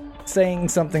Vesk saying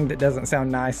something that doesn't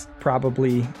sound nice,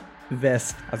 probably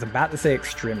Vest. I was about to say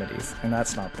extremities, and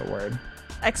that's not the word.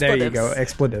 Expletives. There you go,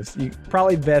 expletives.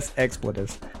 Probably Vest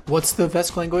expletives. What's the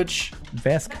Vesk language?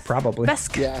 Vesk, probably.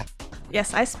 Vesk. Yeah.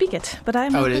 Yes, I speak it, but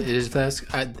I'm... Oh, it is Vesk?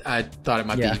 I thought it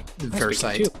might be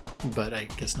Versite, too. but I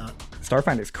guess not.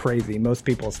 Starfinder's crazy. Most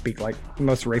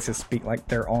races speak like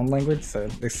their own language, so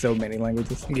there's so many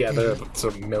languages. Yeah, there's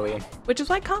a million. Which is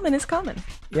why common is common.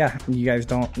 Yeah, you guys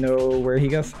don't know where he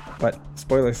goes, but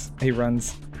spoilers, he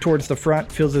runs towards the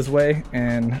front, feels his way,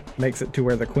 and makes it to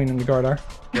where the queen and the guard are.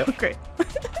 Yep. Great.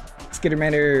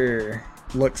 Skittermander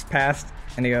looks past,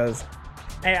 and he goes,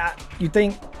 hey, you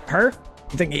think her?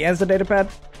 You think he has the data pad?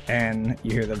 And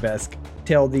you hear the Vesk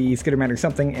tell the Skittermander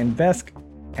something in Vesk,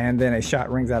 and then a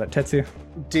shot rings out at Tetsu.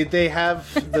 Did they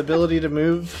have the ability to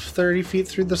move 30 feet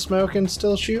through the smoke and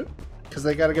still shoot? Because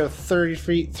they got to go 30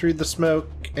 feet through the smoke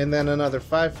and then another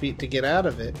 5 feet to get out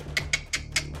of it.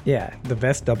 Yeah, the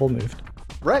Vesk double moved.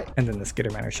 Right. And then the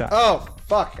Skittermander shot. Oh,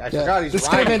 fuck. I forgot he's The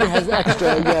riding. Skittermander has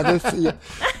extra.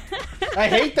 I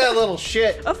hate that little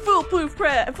shit. A foolproof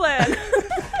plan.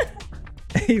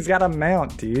 He's got a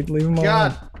mount, dude. Leave him alone.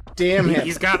 God damn it.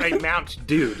 He's got a mount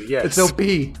dude, yes. It's OP.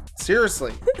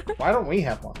 Seriously. Why don't we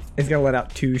have one? He's gonna let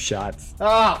out 2 shots.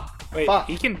 Oh, Wait, fuck.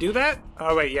 he can do that?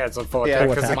 Oh, wait, yeah, it's a full Yeah, attack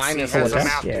full because attack. it's Minus has a full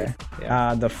mount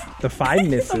Yeah. dude. The 5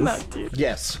 misses,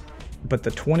 Yes. but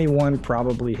the 21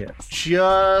 probably hits.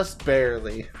 Just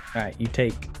barely. All right, you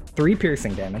take 3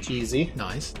 piercing damage, Easy.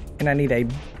 Nice. and I need a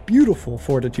beautiful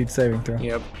fortitude saving throw.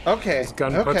 Yep. Okay.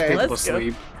 Gun puts Okay. people to Let's go.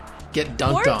 sleep. Get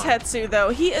Poor dunked on. Tetsu, though.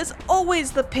 He is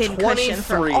always the pincushion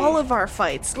for 23. all of our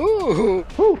fights. Ooh.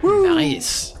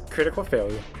 Nice. Critical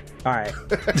failure. All right,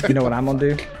 you know what I'm gonna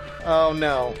do? Oh,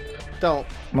 no. Don't.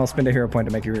 I'm gonna spend a hero point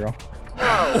to make you reroll.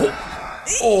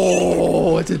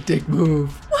 Oh, it's a dick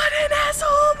move. What an asshole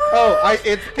move! Oh,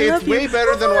 it's love way you.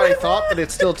 better than what I thought, but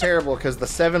it's still terrible because the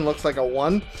 7 looks like a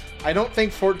 1. I don't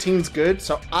think 14's good,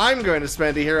 so I'm going to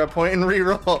spend a hero point and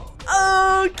reroll.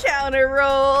 Oh, counter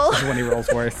roll. 20 rolls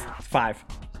worth. 5.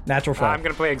 Natural 5. I'm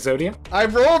going to play Exodia. I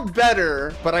rolled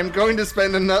better, but I'm going to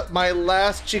spend my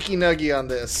last chicky nuggy on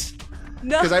this.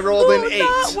 No, 'Cause I rolled an 8.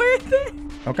 Not worth it.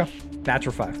 Okay.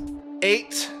 Natural 5.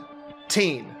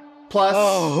 18 plus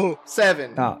Oh.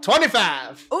 7. Oh.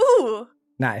 25. Ooh.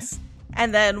 Nice.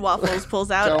 And then Waffles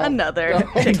pulls out Don't. another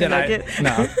Don't. chicken Then nugget.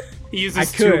 no, He I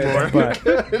uses 2 could, more. but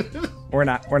we're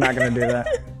not gonna do that.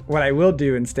 What I will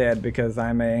do instead, because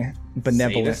I'm a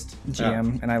benevolent Sadist?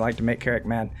 GM and I like to make Carrick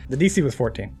mad, the DC was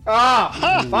 14.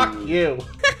 Ah, fuck you.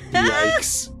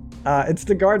 Yikes. It's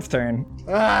the guard's turn,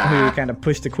 who kind of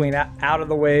pushed the queen out of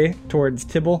the way towards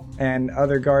Tibble and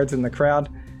other guards in the crowd.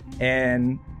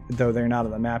 And though they're not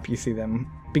on the map, you see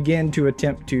them begin to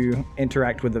attempt to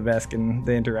interact with the Vesk, and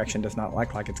the interaction does not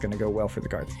look like it's going to go well for the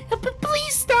guards.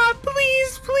 Please stop!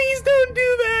 Please don't do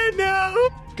that now!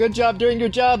 Good job doing your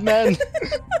job, man.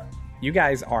 You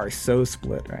guys are so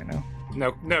split right now.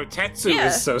 No, Tetsu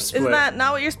is so split. Isn't that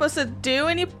not what you're supposed to do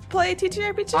when you play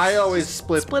TTRPG? I always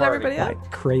split party. everybody up.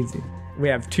 Like crazy. We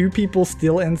have 2 people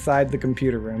still inside the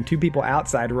computer room, 2 people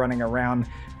outside running around.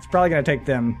 It's probably going to take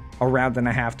them a round and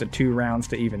a half to 2 rounds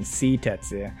to even see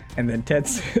Tetsu. And then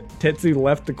Tetsu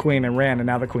left the queen and ran, and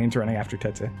now the queen's running after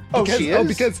Tetsu. She is?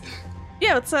 Because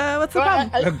Yeah, what's the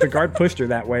problem? The guard pushed her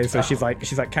that way, so she's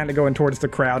like kind of going towards the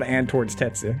crowd and towards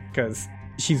Tetsu because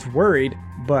she's worried,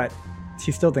 but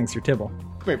she still thinks you're Tibble.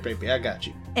 Come here, baby, I got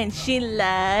you. And she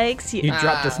likes you. You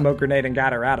dropped a smoke grenade and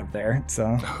got her out of there,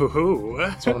 so. Ooh,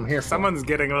 That's what I'm here for. someone's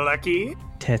getting lucky.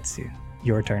 Tetsu,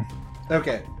 your turn.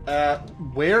 Okay,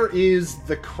 where is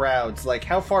the crowds? Like,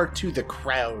 how far to the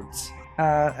crowds?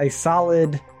 A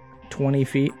solid 20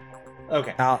 feet.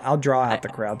 Okay. I'll draw out the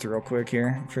crowds real quick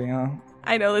here for y'all.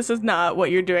 I know this is not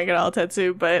what you're doing at all,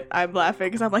 Tetsu, but I'm laughing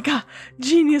because I'm like,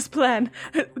 genius plan.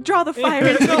 Draw the fire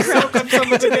into the crowd.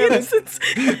 To the innocents.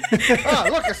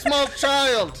 Look, a small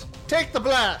child! Take the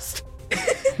blast!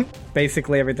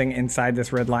 Basically, everything inside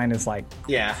this red line is like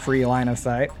Yeah. free line of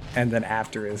sight, and then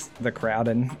after is the crowd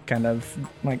and kind of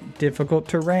like difficult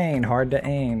terrain, hard to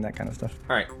aim, that kind of stuff.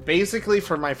 Alright, basically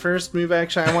for my first move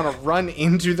action, I want to run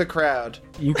into the crowd.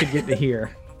 You could get to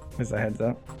here, as a heads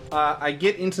up. I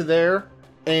get into there,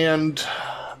 and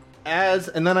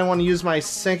then I want to use my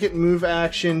second move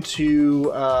action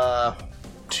to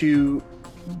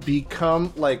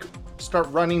become, like, start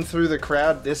running through the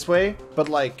crowd this way, but,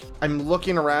 like, I'm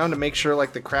looking around to make sure,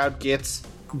 like, the crowd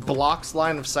blocks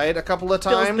line of sight a couple of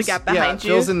times. Fills the gap behind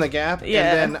you. Fills in the gap,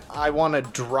 Yeah. and then I want to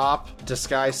drop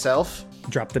Disguise Self.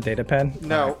 Drop the data pad.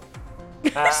 No.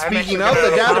 I'm Speaking actually of the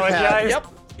gonna data apologize. pad,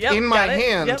 Yep, in my got it.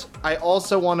 hand, Yep. I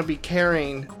also want to be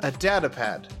carrying a data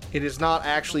pad. It is not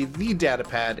actually the data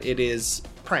pad, it is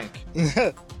Prank.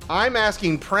 I'm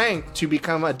asking Prank to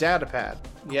become a data pad.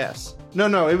 Yes.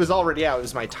 No, it was already out. It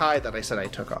was my tie that I said I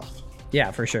took off.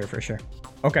 Yeah, for sure.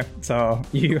 Okay, so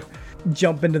you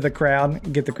jump into the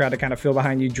crowd, get the crowd to kind of feel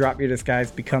behind you, drop your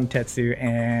disguise, become Tetsu,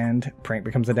 and Prank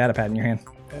becomes a data pad in your hand.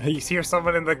 You hear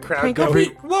someone in the crowd Prank go, Coffee.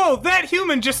 "Whoa, that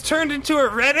human just turned into a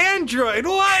red android.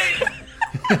 What?"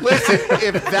 Listen,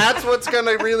 if that's what's going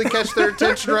to really catch their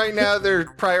attention right now, their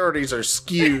priorities are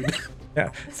skewed.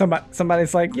 Yeah,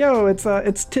 somebody's like, "Yo, it's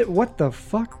what the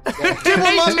fuck?" Tibble,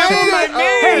 my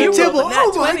man! Hey, you Tibble, rolled a nat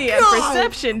oh my 20 at God.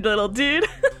 perception, little dude.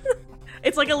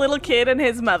 It's like a little kid and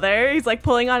his mother. He's like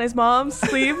pulling on his mom's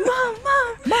sleeve. Mom.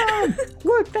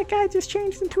 Look, that guy just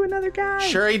changed into another guy.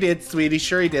 Sure he did, sweetie.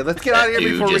 Sure he did. Let's get out of here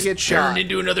before we get shot.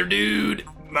 into another dude.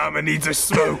 Mama needs her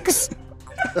smokes.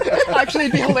 actually,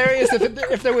 it'd be hilarious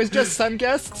if there was just some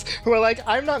guests who are like,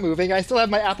 I'm not moving, I still have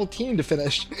my apple team to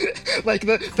finish. Like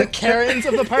the Karens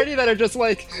of the party that are just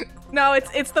like, No,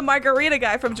 it's the margarita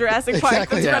guy from Jurassic Park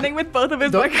Exactly, that's yeah. running with both of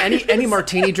his margaritas. Any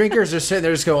martini drinkers are sitting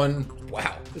there just going,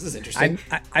 "Wow, this is interesting."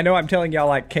 I know I'm telling y'all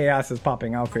like chaos is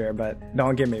popping off here, but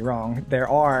don't get me wrong. There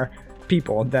are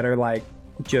people that are like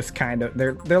just kind of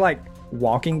they're like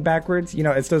walking backwards. You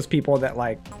know, it's those people that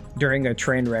like during a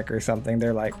train wreck or something,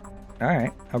 they're like, all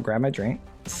right, I'll grab my drink,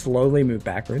 slowly move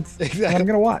backwards, and I'm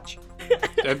gonna watch.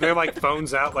 Are there like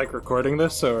phones out, like recording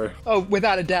this, or? oh,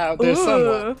 without a doubt, there's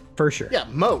someone. For sure. Yeah,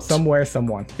 Moat. Somewhere,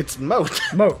 someone. It's Moat.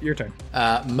 Moat, your turn.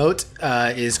 Moat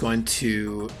is going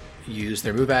to use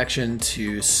their move action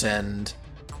to send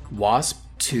Wasp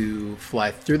to fly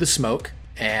through the smoke,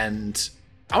 and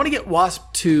I want to get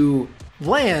Wasp to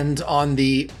land on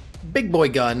the big boy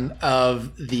gun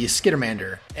of the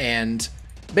Skittermander and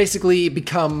basically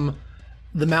become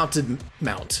the mounted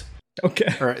mount.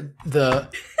 Okay. Or the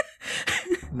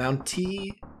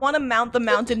Mountie? Want to mount the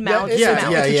mounted mount? It's, Yeah,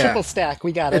 it's a yeah. triple stack.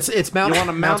 We got it. It's mount. You want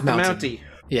to mount the mounted. Mountie.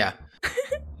 Yeah.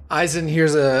 Eisen,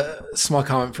 here's a small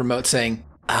comment from Moat saying,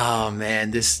 "Oh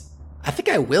man, I think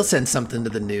I will send something to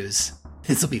the news.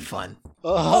 This will be fun."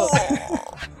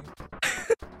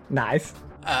 Nice.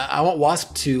 I want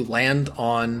Wasp to land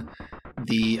on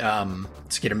the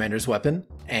Skittermander's weapon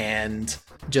and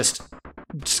just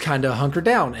kind of hunker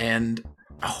down and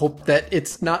hope that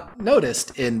it's not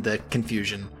noticed in the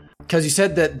confusion. Because you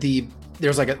said that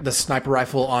there's like the sniper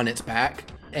rifle on its back,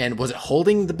 and was it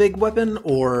holding the big weapon,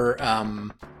 or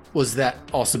was that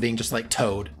also being just like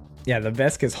towed? Yeah, the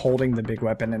Vesk is holding the big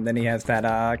weapon, and then he has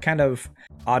that kind of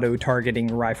auto-targeting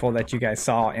rifle that you guys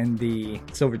saw in the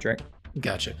Silver Drake.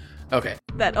 Gotcha. Okay.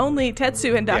 That only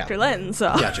Tetsu and Dr. Len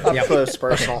saw. Gotcha. Up close,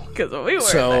 personal. Because we were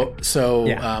So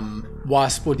Yeah.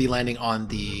 Wasp would be landing on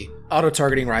the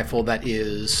auto-targeting rifle that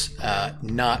is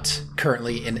not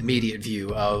currently in immediate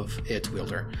view of its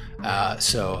wielder.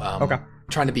 Okay.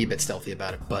 Trying to be a bit stealthy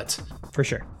about it, but for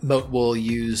sure. Moat will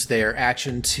use their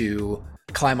action to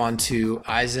climb onto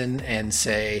Eisen and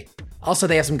say, also,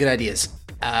 they have some good ideas.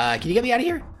 Can you get me out of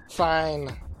here?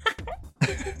 Fine.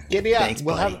 Get me out. Thanks,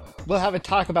 buddy. We'll have a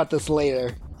talk about this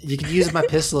later. You can use my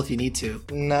pistol if you need to.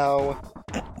 No.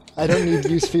 I don't need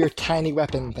use for your tiny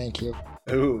weapon, thank you.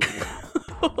 Ooh.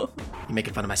 You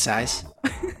making fun of my size?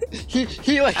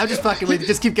 He like I'm just fucking with you.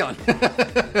 Just keep going.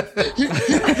 he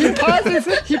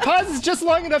pauses just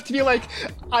long enough to be like,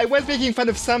 I was making fun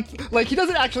of something. Like, he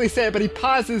doesn't actually say it, but he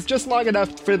pauses just long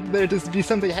enough for there to be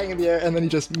something hanging in the air, and then he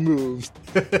just moves.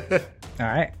 All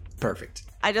right. Perfect.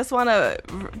 I just want to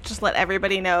just let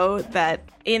everybody know that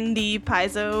in the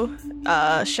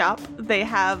Paizo shop, they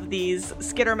have these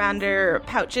Skittermander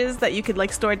pouches that you could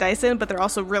like store dice in, but they're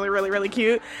also really, really, really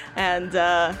cute, and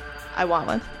I want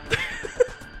one.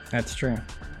 That's true.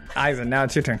 Eisen, now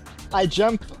it's your turn. I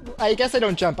jump. I guess I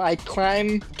don't jump. I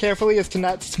climb carefully as to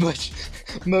not smush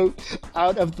Moat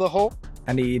out of the hole.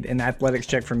 I need an athletics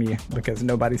check from you because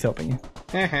nobody's helping you.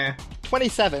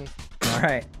 27. All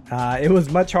right. It was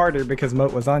much harder because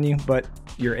Moat was on you, but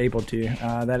you're able to.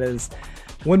 That is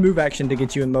one move action to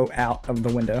get you and Moat out of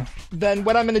the window. Then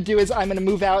what I'm going to do is I'm going to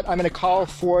move out. I'm going to call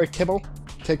for Tibble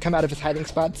to come out of his hiding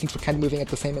spot since we're kind of moving at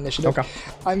the same initiative. Okay.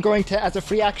 I'm going to, as a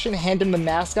free action, hand him the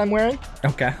mask I'm wearing.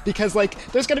 Okay. Because,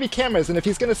 like, there's going to be cameras, and if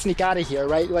he's going to sneak out of here,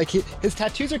 right? Like, his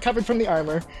tattoos are covered from the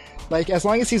armor. Like, as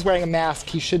long as he's wearing a mask,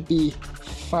 he should be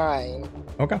fine.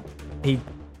 Okay. He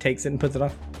takes it and puts it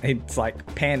on. He's, like,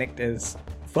 panicked as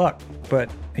fuck,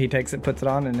 but he takes it, puts it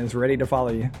on, and is ready to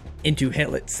follow you into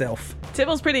hell itself.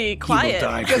 Tibble's pretty quiet.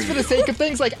 Just for the sake of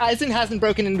things, like, Eisen hasn't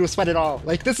broken into a sweat at all.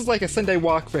 Like, this is like a Sunday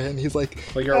walk for him. He's like,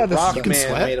 Well, you're a rock can man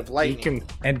sweat. made of lightning.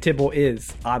 And Tibble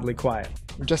is oddly quiet.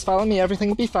 just follow me, everything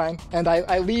will be fine. And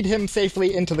I lead him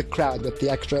safely into the crowd with the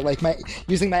extra, like,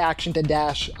 using my action to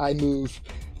dash, I move,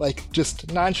 like,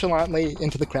 just nonchalantly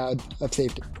into the crowd of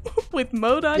safety. With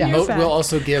Moat on Yeah. your Moat back. will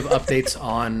also give updates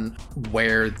on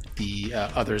where the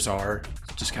others are,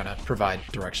 just kind of provide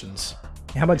directions.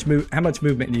 How much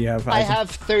movement do you have, I Eisen? have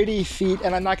 30 feet,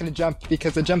 and I'm not going to jump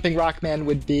because a jumping rock man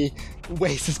would be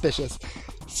way suspicious.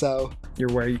 So, You're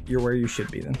where you should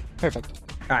be then. perfect.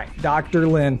 All right, Dr.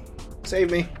 Lynn,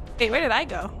 Save me. Hey, where did I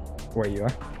go? where you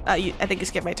are. I think you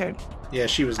skipped my turn. Yeah,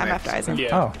 she was I'm next. after Eisen.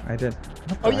 Yeah. Oh, I did.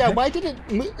 What Oh the yeah, heck? why did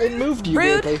it moved you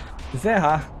Rude. weirdly?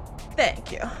 Zeha.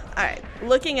 Thank you. All right.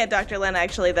 Looking at Dr. Lin,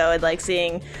 actually, though, and like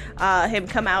seeing him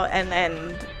come out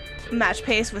and match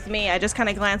pace with me, I just kind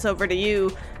of glance over to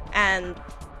you, and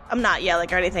I'm not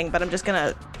yelling or anything, but I'm just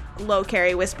gonna low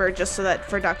carry whisper just so that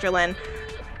for Dr. Lin,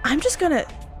 I'm just gonna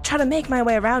try to make my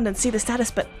way around and see the status,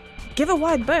 but give a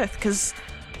wide berth because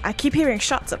I keep hearing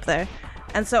shots up there,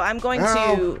 and so I'm going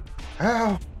to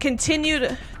Ow. continue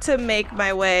to make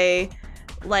my way,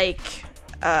 like,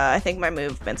 I think my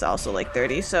movement's also like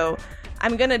 30, so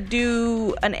I'm gonna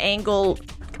do an angle,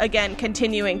 again,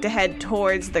 continuing to head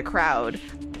towards the crowd,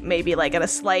 maybe like at a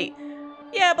slight,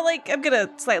 yeah, but like I'm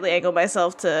gonna slightly angle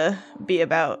myself to be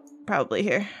about probably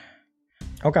here.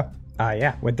 Okay.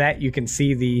 Yeah. With that, you can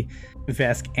see the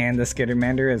Vesk and the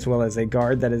Skittermander, as well as a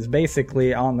guard that is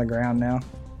basically on the ground now.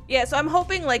 Yeah, so I'm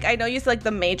hoping, like, I know you said, like,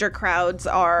 the major crowds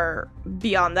are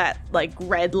beyond that, like,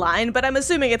 red line, but I'm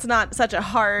assuming it's not such a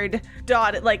hard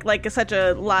dot, like such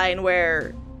a line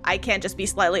where I can't just be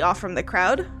slightly off from the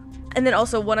crowd. And then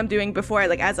also what I'm doing before,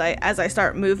 like, as I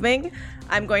start moving,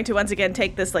 I'm going to once again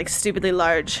take this, like, stupidly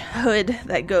large hood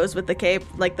that goes with the cape,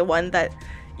 like the one that,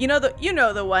 you know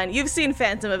the one, you've seen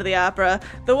Phantom of the Opera,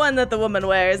 the one that the woman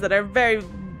wears that are very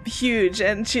huge,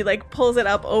 and she like pulls it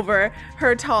up over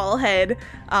her tall head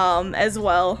as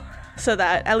well, so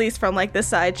that at least from like this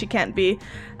side she can't be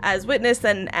as witnessed,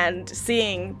 and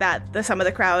seeing that some of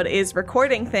the crowd is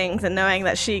recording things and knowing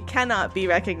that she cannot be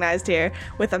recognized here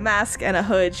with a mask and a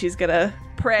hood, she's gonna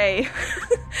pray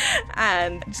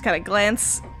and just kind of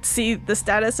glance, see the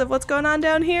status of what's going on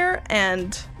down here,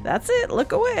 and that's it.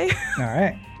 Look away. All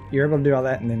right. You're able to do all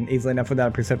that, and then easily enough without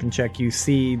a perception check, you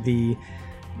see the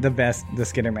Vest, the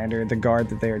Skittermander, the guard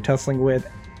that they are tussling with,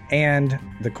 and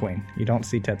the Queen. You don't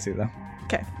see Tetsu, though.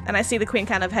 Okay, and I see the Queen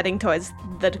kind of heading towards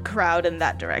the crowd in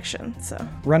that direction, so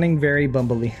Running very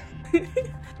bumbly.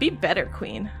 be better,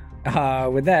 Queen.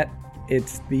 With that,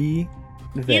 it's the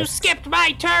Vest. You skipped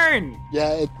my turn!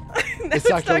 Yeah, it's It's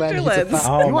Dr. Len. He's a Len's.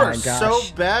 Oh You my are gosh.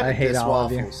 so bad I at hate this, all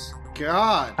of you. Waffles.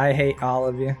 God. I hate all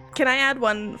of you. Can I add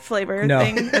one flavor No.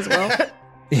 thing as well?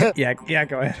 Yeah,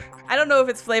 go ahead. I don't know if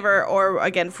it's flavor or,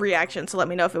 again, free action, so let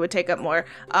me know if it would take up more.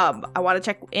 I want to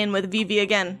check in with Vivi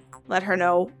again. let her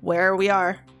know where we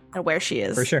are and where she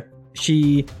is. For sure.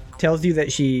 She tells you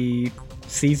that she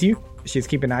sees you. She's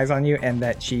keeping eyes on you, and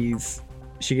that she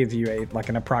gives you an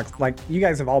approx. Like, you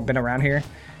guys have all been around here,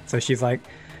 so she's like,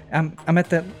 I'm at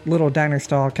that little diner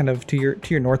stall, kind of to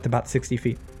your north, about 60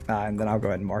 feet. And then I'll go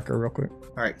ahead and mark her real quick.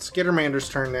 All right, Skittermander's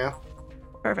turn now.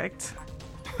 Perfect.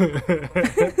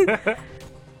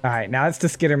 All right, now it's the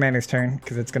Skittermander's turn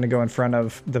because it's going to go in front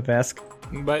of the Vesk.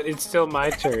 But it's still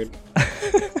my turn.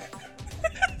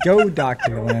 Go,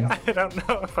 Dr. Lynn. I don't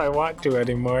know if I want to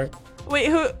anymore.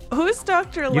 Wait, who's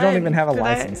Dr. Len? You don't even have a Did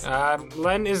license.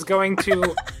 Len is going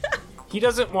to... He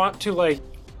doesn't want to,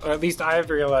 or at least I've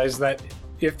realized that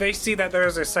if they see that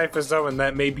there's a Cyphozoan,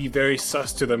 that may be very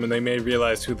sus to them, and they may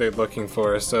realize who they're looking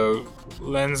for. So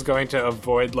Len's going to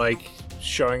avoid,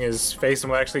 showing his face,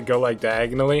 and will actually go,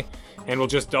 diagonally, and will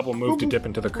just double move to dip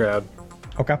into the crowd.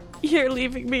 Okay. You're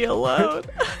leaving me alone.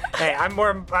 Hey, I'm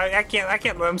more... I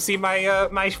can't let him see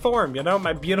my form,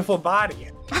 my beautiful body.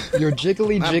 Your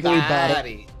jiggly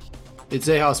body. It's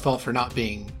Zeha's fault for not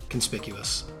being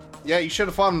conspicuous. Yeah, you should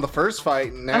have fought in the first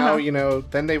fight, and now,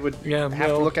 then they would have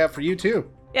to look out for you, too.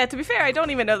 Yeah, to be fair, I don't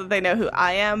even know that they know who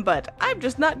I am, but I'm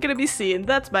just not going to be seen.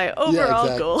 That's my overall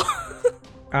exactly. goal.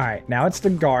 All right, now it's the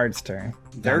guard's turn.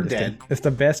 They're dead. It's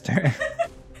the best turn.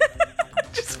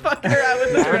 Just fucking around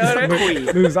with the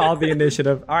drone. Moves all the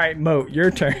initiative. All right, Moat,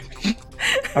 your turn.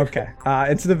 Okay,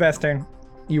 it's the best turn.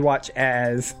 You watch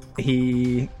as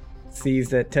he sees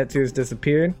that Tetsu has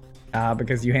disappeared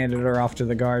because you handed her off to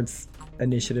the guards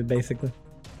initiative, basically,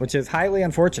 which is highly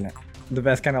unfortunate. The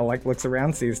Vest kind of looks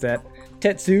around, sees that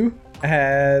Tetsu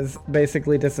has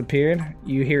basically disappeared.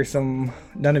 You hear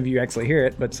none of you actually hear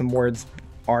it, but some words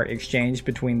are exchanged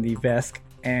between the Vesk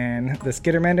and the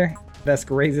Skittermander.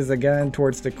 Vesk raises a gun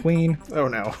towards the queen. Oh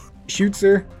no. Shoots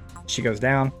her. She goes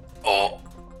down. Oh.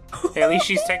 Hey, at least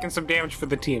she's taking some damage for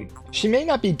the team. She may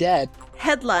not be dead.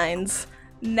 Headlines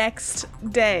next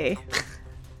day.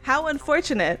 How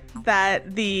unfortunate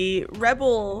that the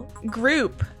rebel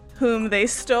group whom they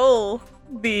stole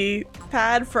the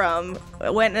pad from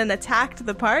went and attacked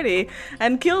the party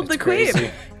and killed the queen.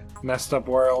 Crazy. Messed up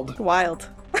world. Wild.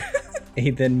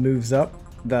 He then moves up.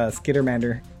 The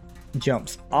Skittermander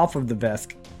jumps off of the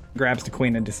Vesk, grabs the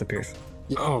queen, and disappears.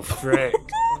 Oh, frick.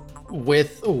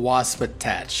 With Wasp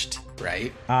attached,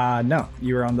 right? No,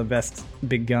 you were on the Vest's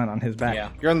big gun on his back. Yeah.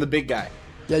 You're on the big guy.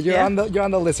 Yeah, you're on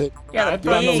the lizard. Yeah, I the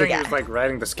thought he was big saying he was guy.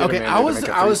 riding the Skittermander.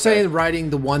 Okay, I was saying riding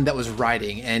the one that was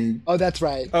riding, and Oh, that's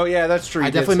right. Oh yeah, that's true. I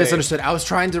You did definitely say it. misunderstood. I was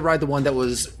trying to ride the one that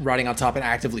was riding on top and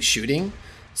actively shooting,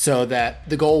 so that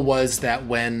the goal was that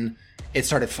when it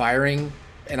started firing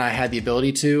and I had the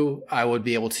ability to, I would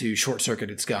be able to short circuit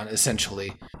its gun,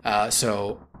 essentially.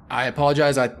 So I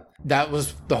apologize. That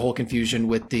was the whole confusion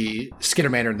with the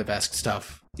Skittermander and the Vesk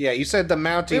stuff. Yeah, you said the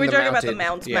mounting. We were the talking about the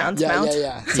mounted. mount.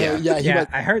 Yeah. So, Yeah. he Yeah, went,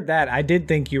 I heard that. I did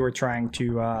think you were trying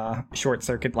to short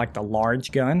circuit the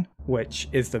large gun, which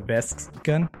is the Vesk's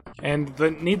gun. And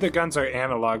neither guns are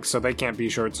analog, so they can't be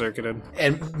short-circuited.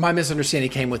 And my misunderstanding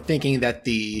came with thinking that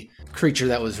the creature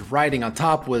that was riding on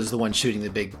top was the one shooting the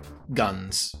big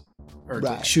guns, or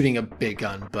Right. shooting a big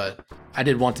gun, but I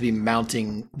did want to be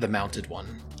mounting the mounted one.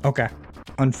 Okay.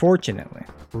 Unfortunately,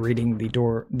 reading the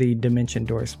dimension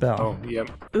door spell. Oh,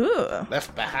 yep. Ooh.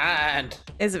 Left behind.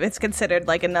 It's considered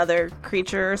another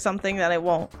creature or something that I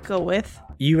won't go with.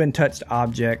 You untouched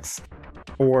objects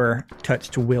or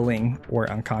touched willing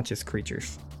or unconscious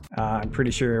creatures. I'm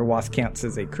pretty sure Wasp counts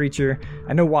as a creature.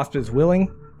 I know Wasp is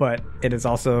willing, but it is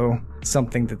also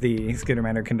something that the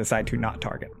Skittermander can decide to not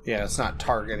target. Yeah, it's not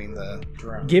targeting the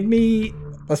drone. Give me...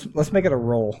 Let's make it a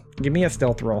roll. Give me a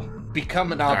stealth roll.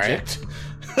 Become an right. object.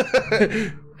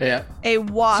 Yeah. A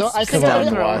wasp So I think stealth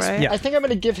I'm roll, wasp. right? Yeah. I think I'm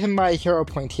going to give him my hero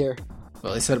point here.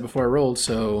 Well, they said it before I rolled,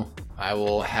 so I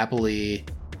will happily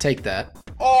take that.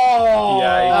 Oh!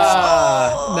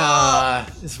 Yikes. Nah,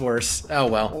 it's worse. Oh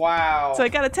well. Wow. So I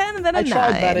got a 10 and then a I 9.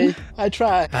 tried, buddy. I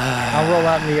tried. I'll roll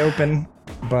out in the open,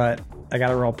 but I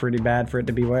gotta roll pretty bad for it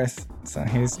to be worse. So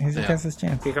here's your Yeah. guess's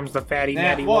chance. Here comes the fatty Nat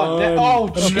natty one. one. Oh,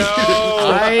 jeez.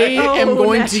 I am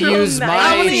going to natural use my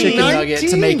 19. chicken nugget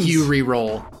to make you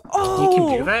re-roll. Oh, You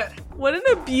can do that? What an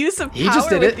abuse of He power just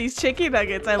did with it. these chicken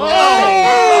nuggets. I love it.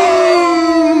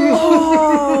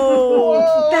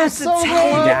 Oh, that's so a 10.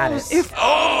 You got it. If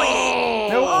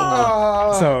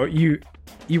So you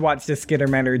watch the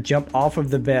Skittermander jump off of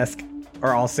the Vesk,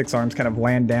 or all six arms kind of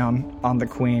land down on the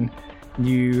queen.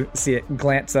 You see it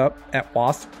glance up at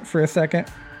Wasp for a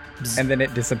second, and then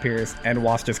it disappears, and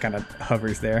Wasp just kind of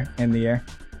hovers there in the air.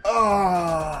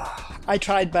 I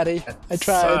tried, buddy. I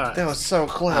tried. Sucks. That was so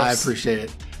close. I appreciate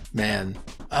it, man.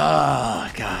 Oh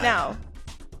god. now,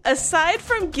 aside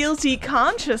from guilty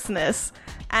consciousness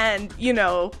and, you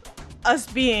know, us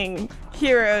being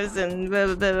heroes and blah,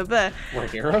 blah, blah, blah, We're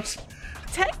heroes?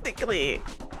 technically,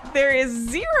 there is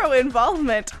zero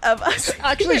involvement of us.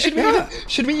 Actually,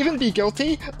 should we even be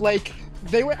guilty? Like,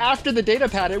 they were after the data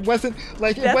pad. It wasn't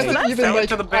like That's what I even said. like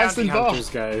to the us bounty involved. hunters,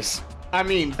 guys. I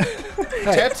mean,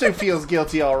 Tetsu feels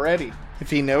guilty already. If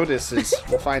he notices,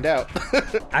 we'll find out.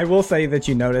 I will say that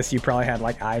you notice you probably had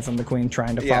like eyes on the queen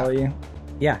trying to follow you.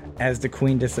 Yeah, as the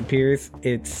queen disappears,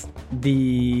 it's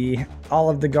all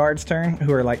of the guards' turn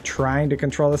who are like trying to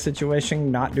control the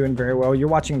situation, not doing very well. You're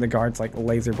watching the guards like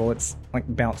laser bullets like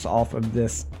bounce off of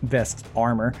this vest's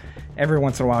armor. Every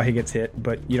once in a while he gets hit,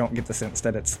 but you don't get the sense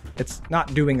that it's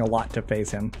not doing a lot to phase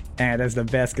him. And as the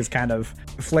Vesk is kind of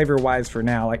flavor-wise for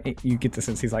now, like you get the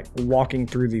sense he's like walking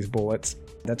through these bullets.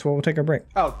 That's where we'll take a break.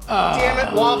 Oh, damn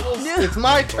it, Waffles! It's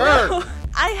my turn!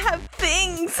 I have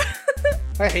things.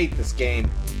 I hate this game.